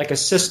of like a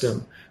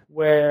system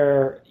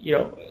where,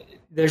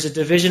 there's a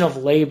division of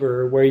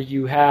labor where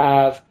you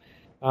have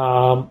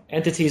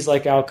entities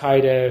like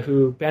Al-Qaeda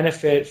who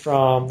benefit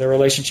from the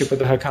relationship with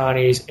the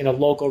Haqqanis in a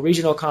local,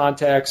 regional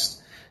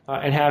context,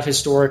 and have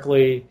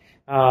historically,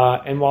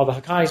 and while the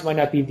Haqqanis might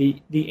not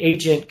be the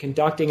agent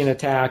conducting an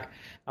attack,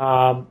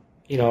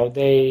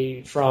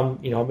 they, from,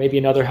 maybe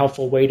another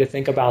helpful way to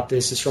think about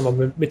this is from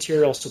a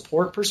material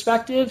support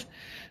perspective,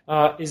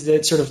 is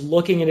that sort of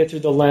looking at it through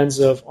the lens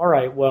of, all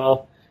right,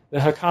 well, the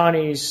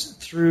Haqqanis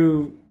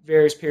through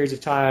various periods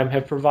of time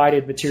have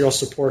provided material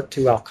support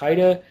to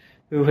Al-Qaeda,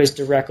 who has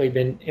directly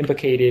been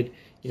implicated,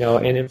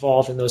 and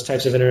involved in those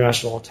types of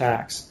international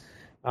attacks.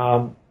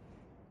 So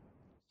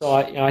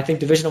I think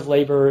division of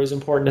labor is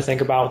important to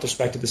think about with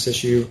respect to this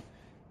issue.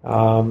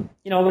 But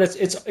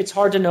it's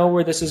hard to know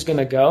where this is going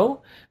to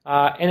go,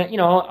 and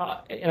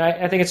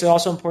I think it's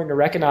also important to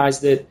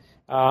recognize that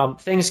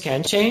things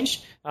can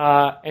change,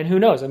 and who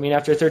knows? I mean,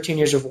 after 13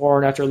 years of war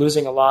and after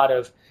losing a lot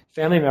of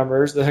family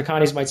members, the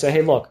Haqqanis might say,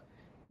 "Hey, look,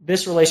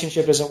 this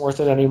relationship isn't worth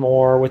it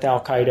anymore with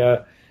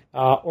Al-Qaeda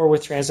or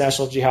with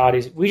transnational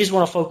jihadis. We just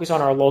want to focus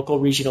on our local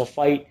regional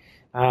fight.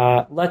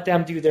 Let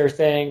them do their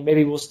thing.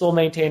 Maybe we'll still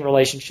maintain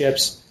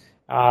relationships."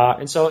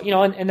 And so,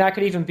 and that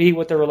could even be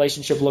what the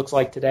relationship looks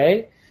like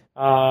today.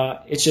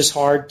 It's just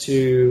hard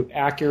to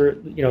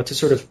to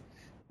sort of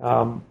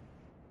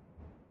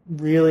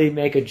really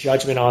make a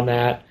judgment on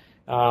that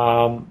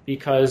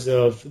because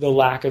of the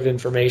lack of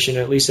information,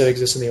 at least that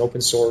exists in the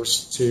open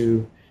source,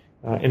 to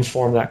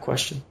inform that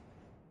question.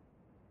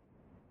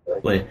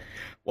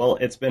 Well,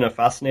 it's been a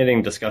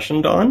fascinating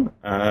discussion, Don.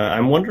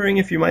 I'm wondering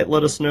if you might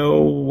let us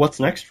know what's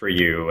next for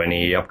you.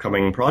 Any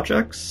upcoming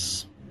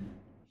projects?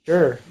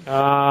 Sure.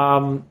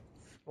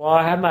 Well,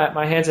 I have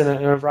my hands in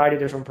a variety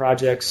of different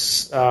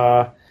projects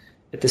at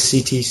the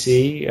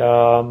CTC.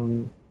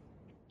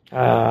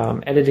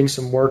 Editing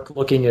some work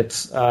looking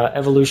at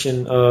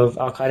evolution of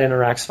Al-Qaeda in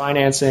Iraq's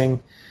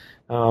financing.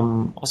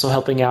 Also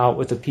helping out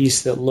with a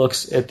piece that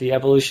looks at the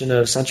evolution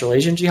of Central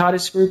Asian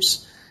jihadist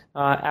groups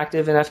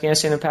active in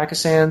Afghanistan and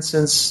Pakistan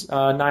since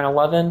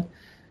 9/11.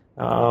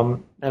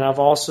 And I've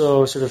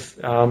also sort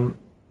of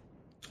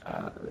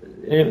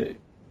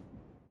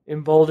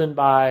emboldened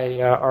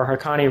by our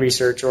Haqqani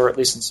research, or at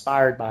least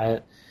inspired by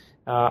it,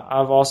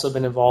 I've also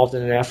been involved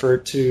in an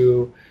effort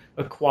to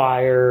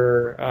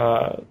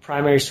acquire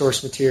primary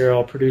source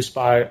material produced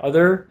by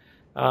other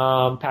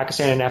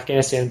Pakistan and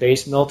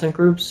Afghanistan-based militant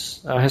groups,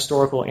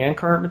 historical and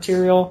current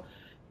material.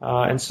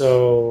 And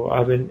so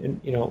I've been,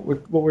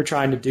 what we're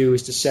trying to do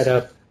is to set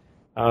up,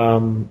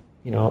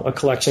 a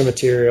collection of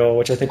material,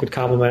 which I think would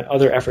complement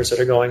other efforts that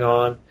are going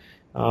on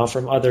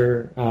from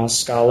other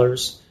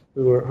scholars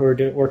who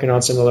are working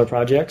on similar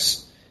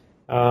projects.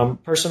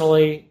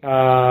 Personally,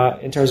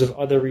 in terms of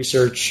other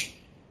research,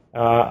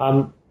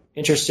 I'm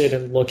interested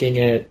in looking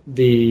at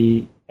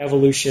the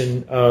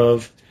evolution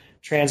of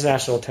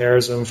transnational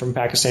terrorism from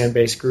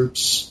Pakistan-based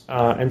groups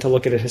and to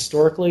look at it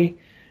historically.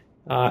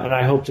 And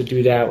I hope to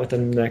do that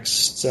within the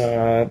next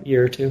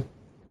year or two.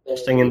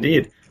 Interesting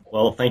indeed.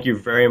 Well, thank you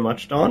very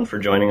much, Don, for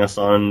joining us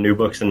on New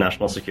Books in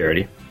National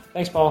Security.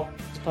 Thanks, Paul.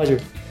 It's a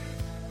pleasure.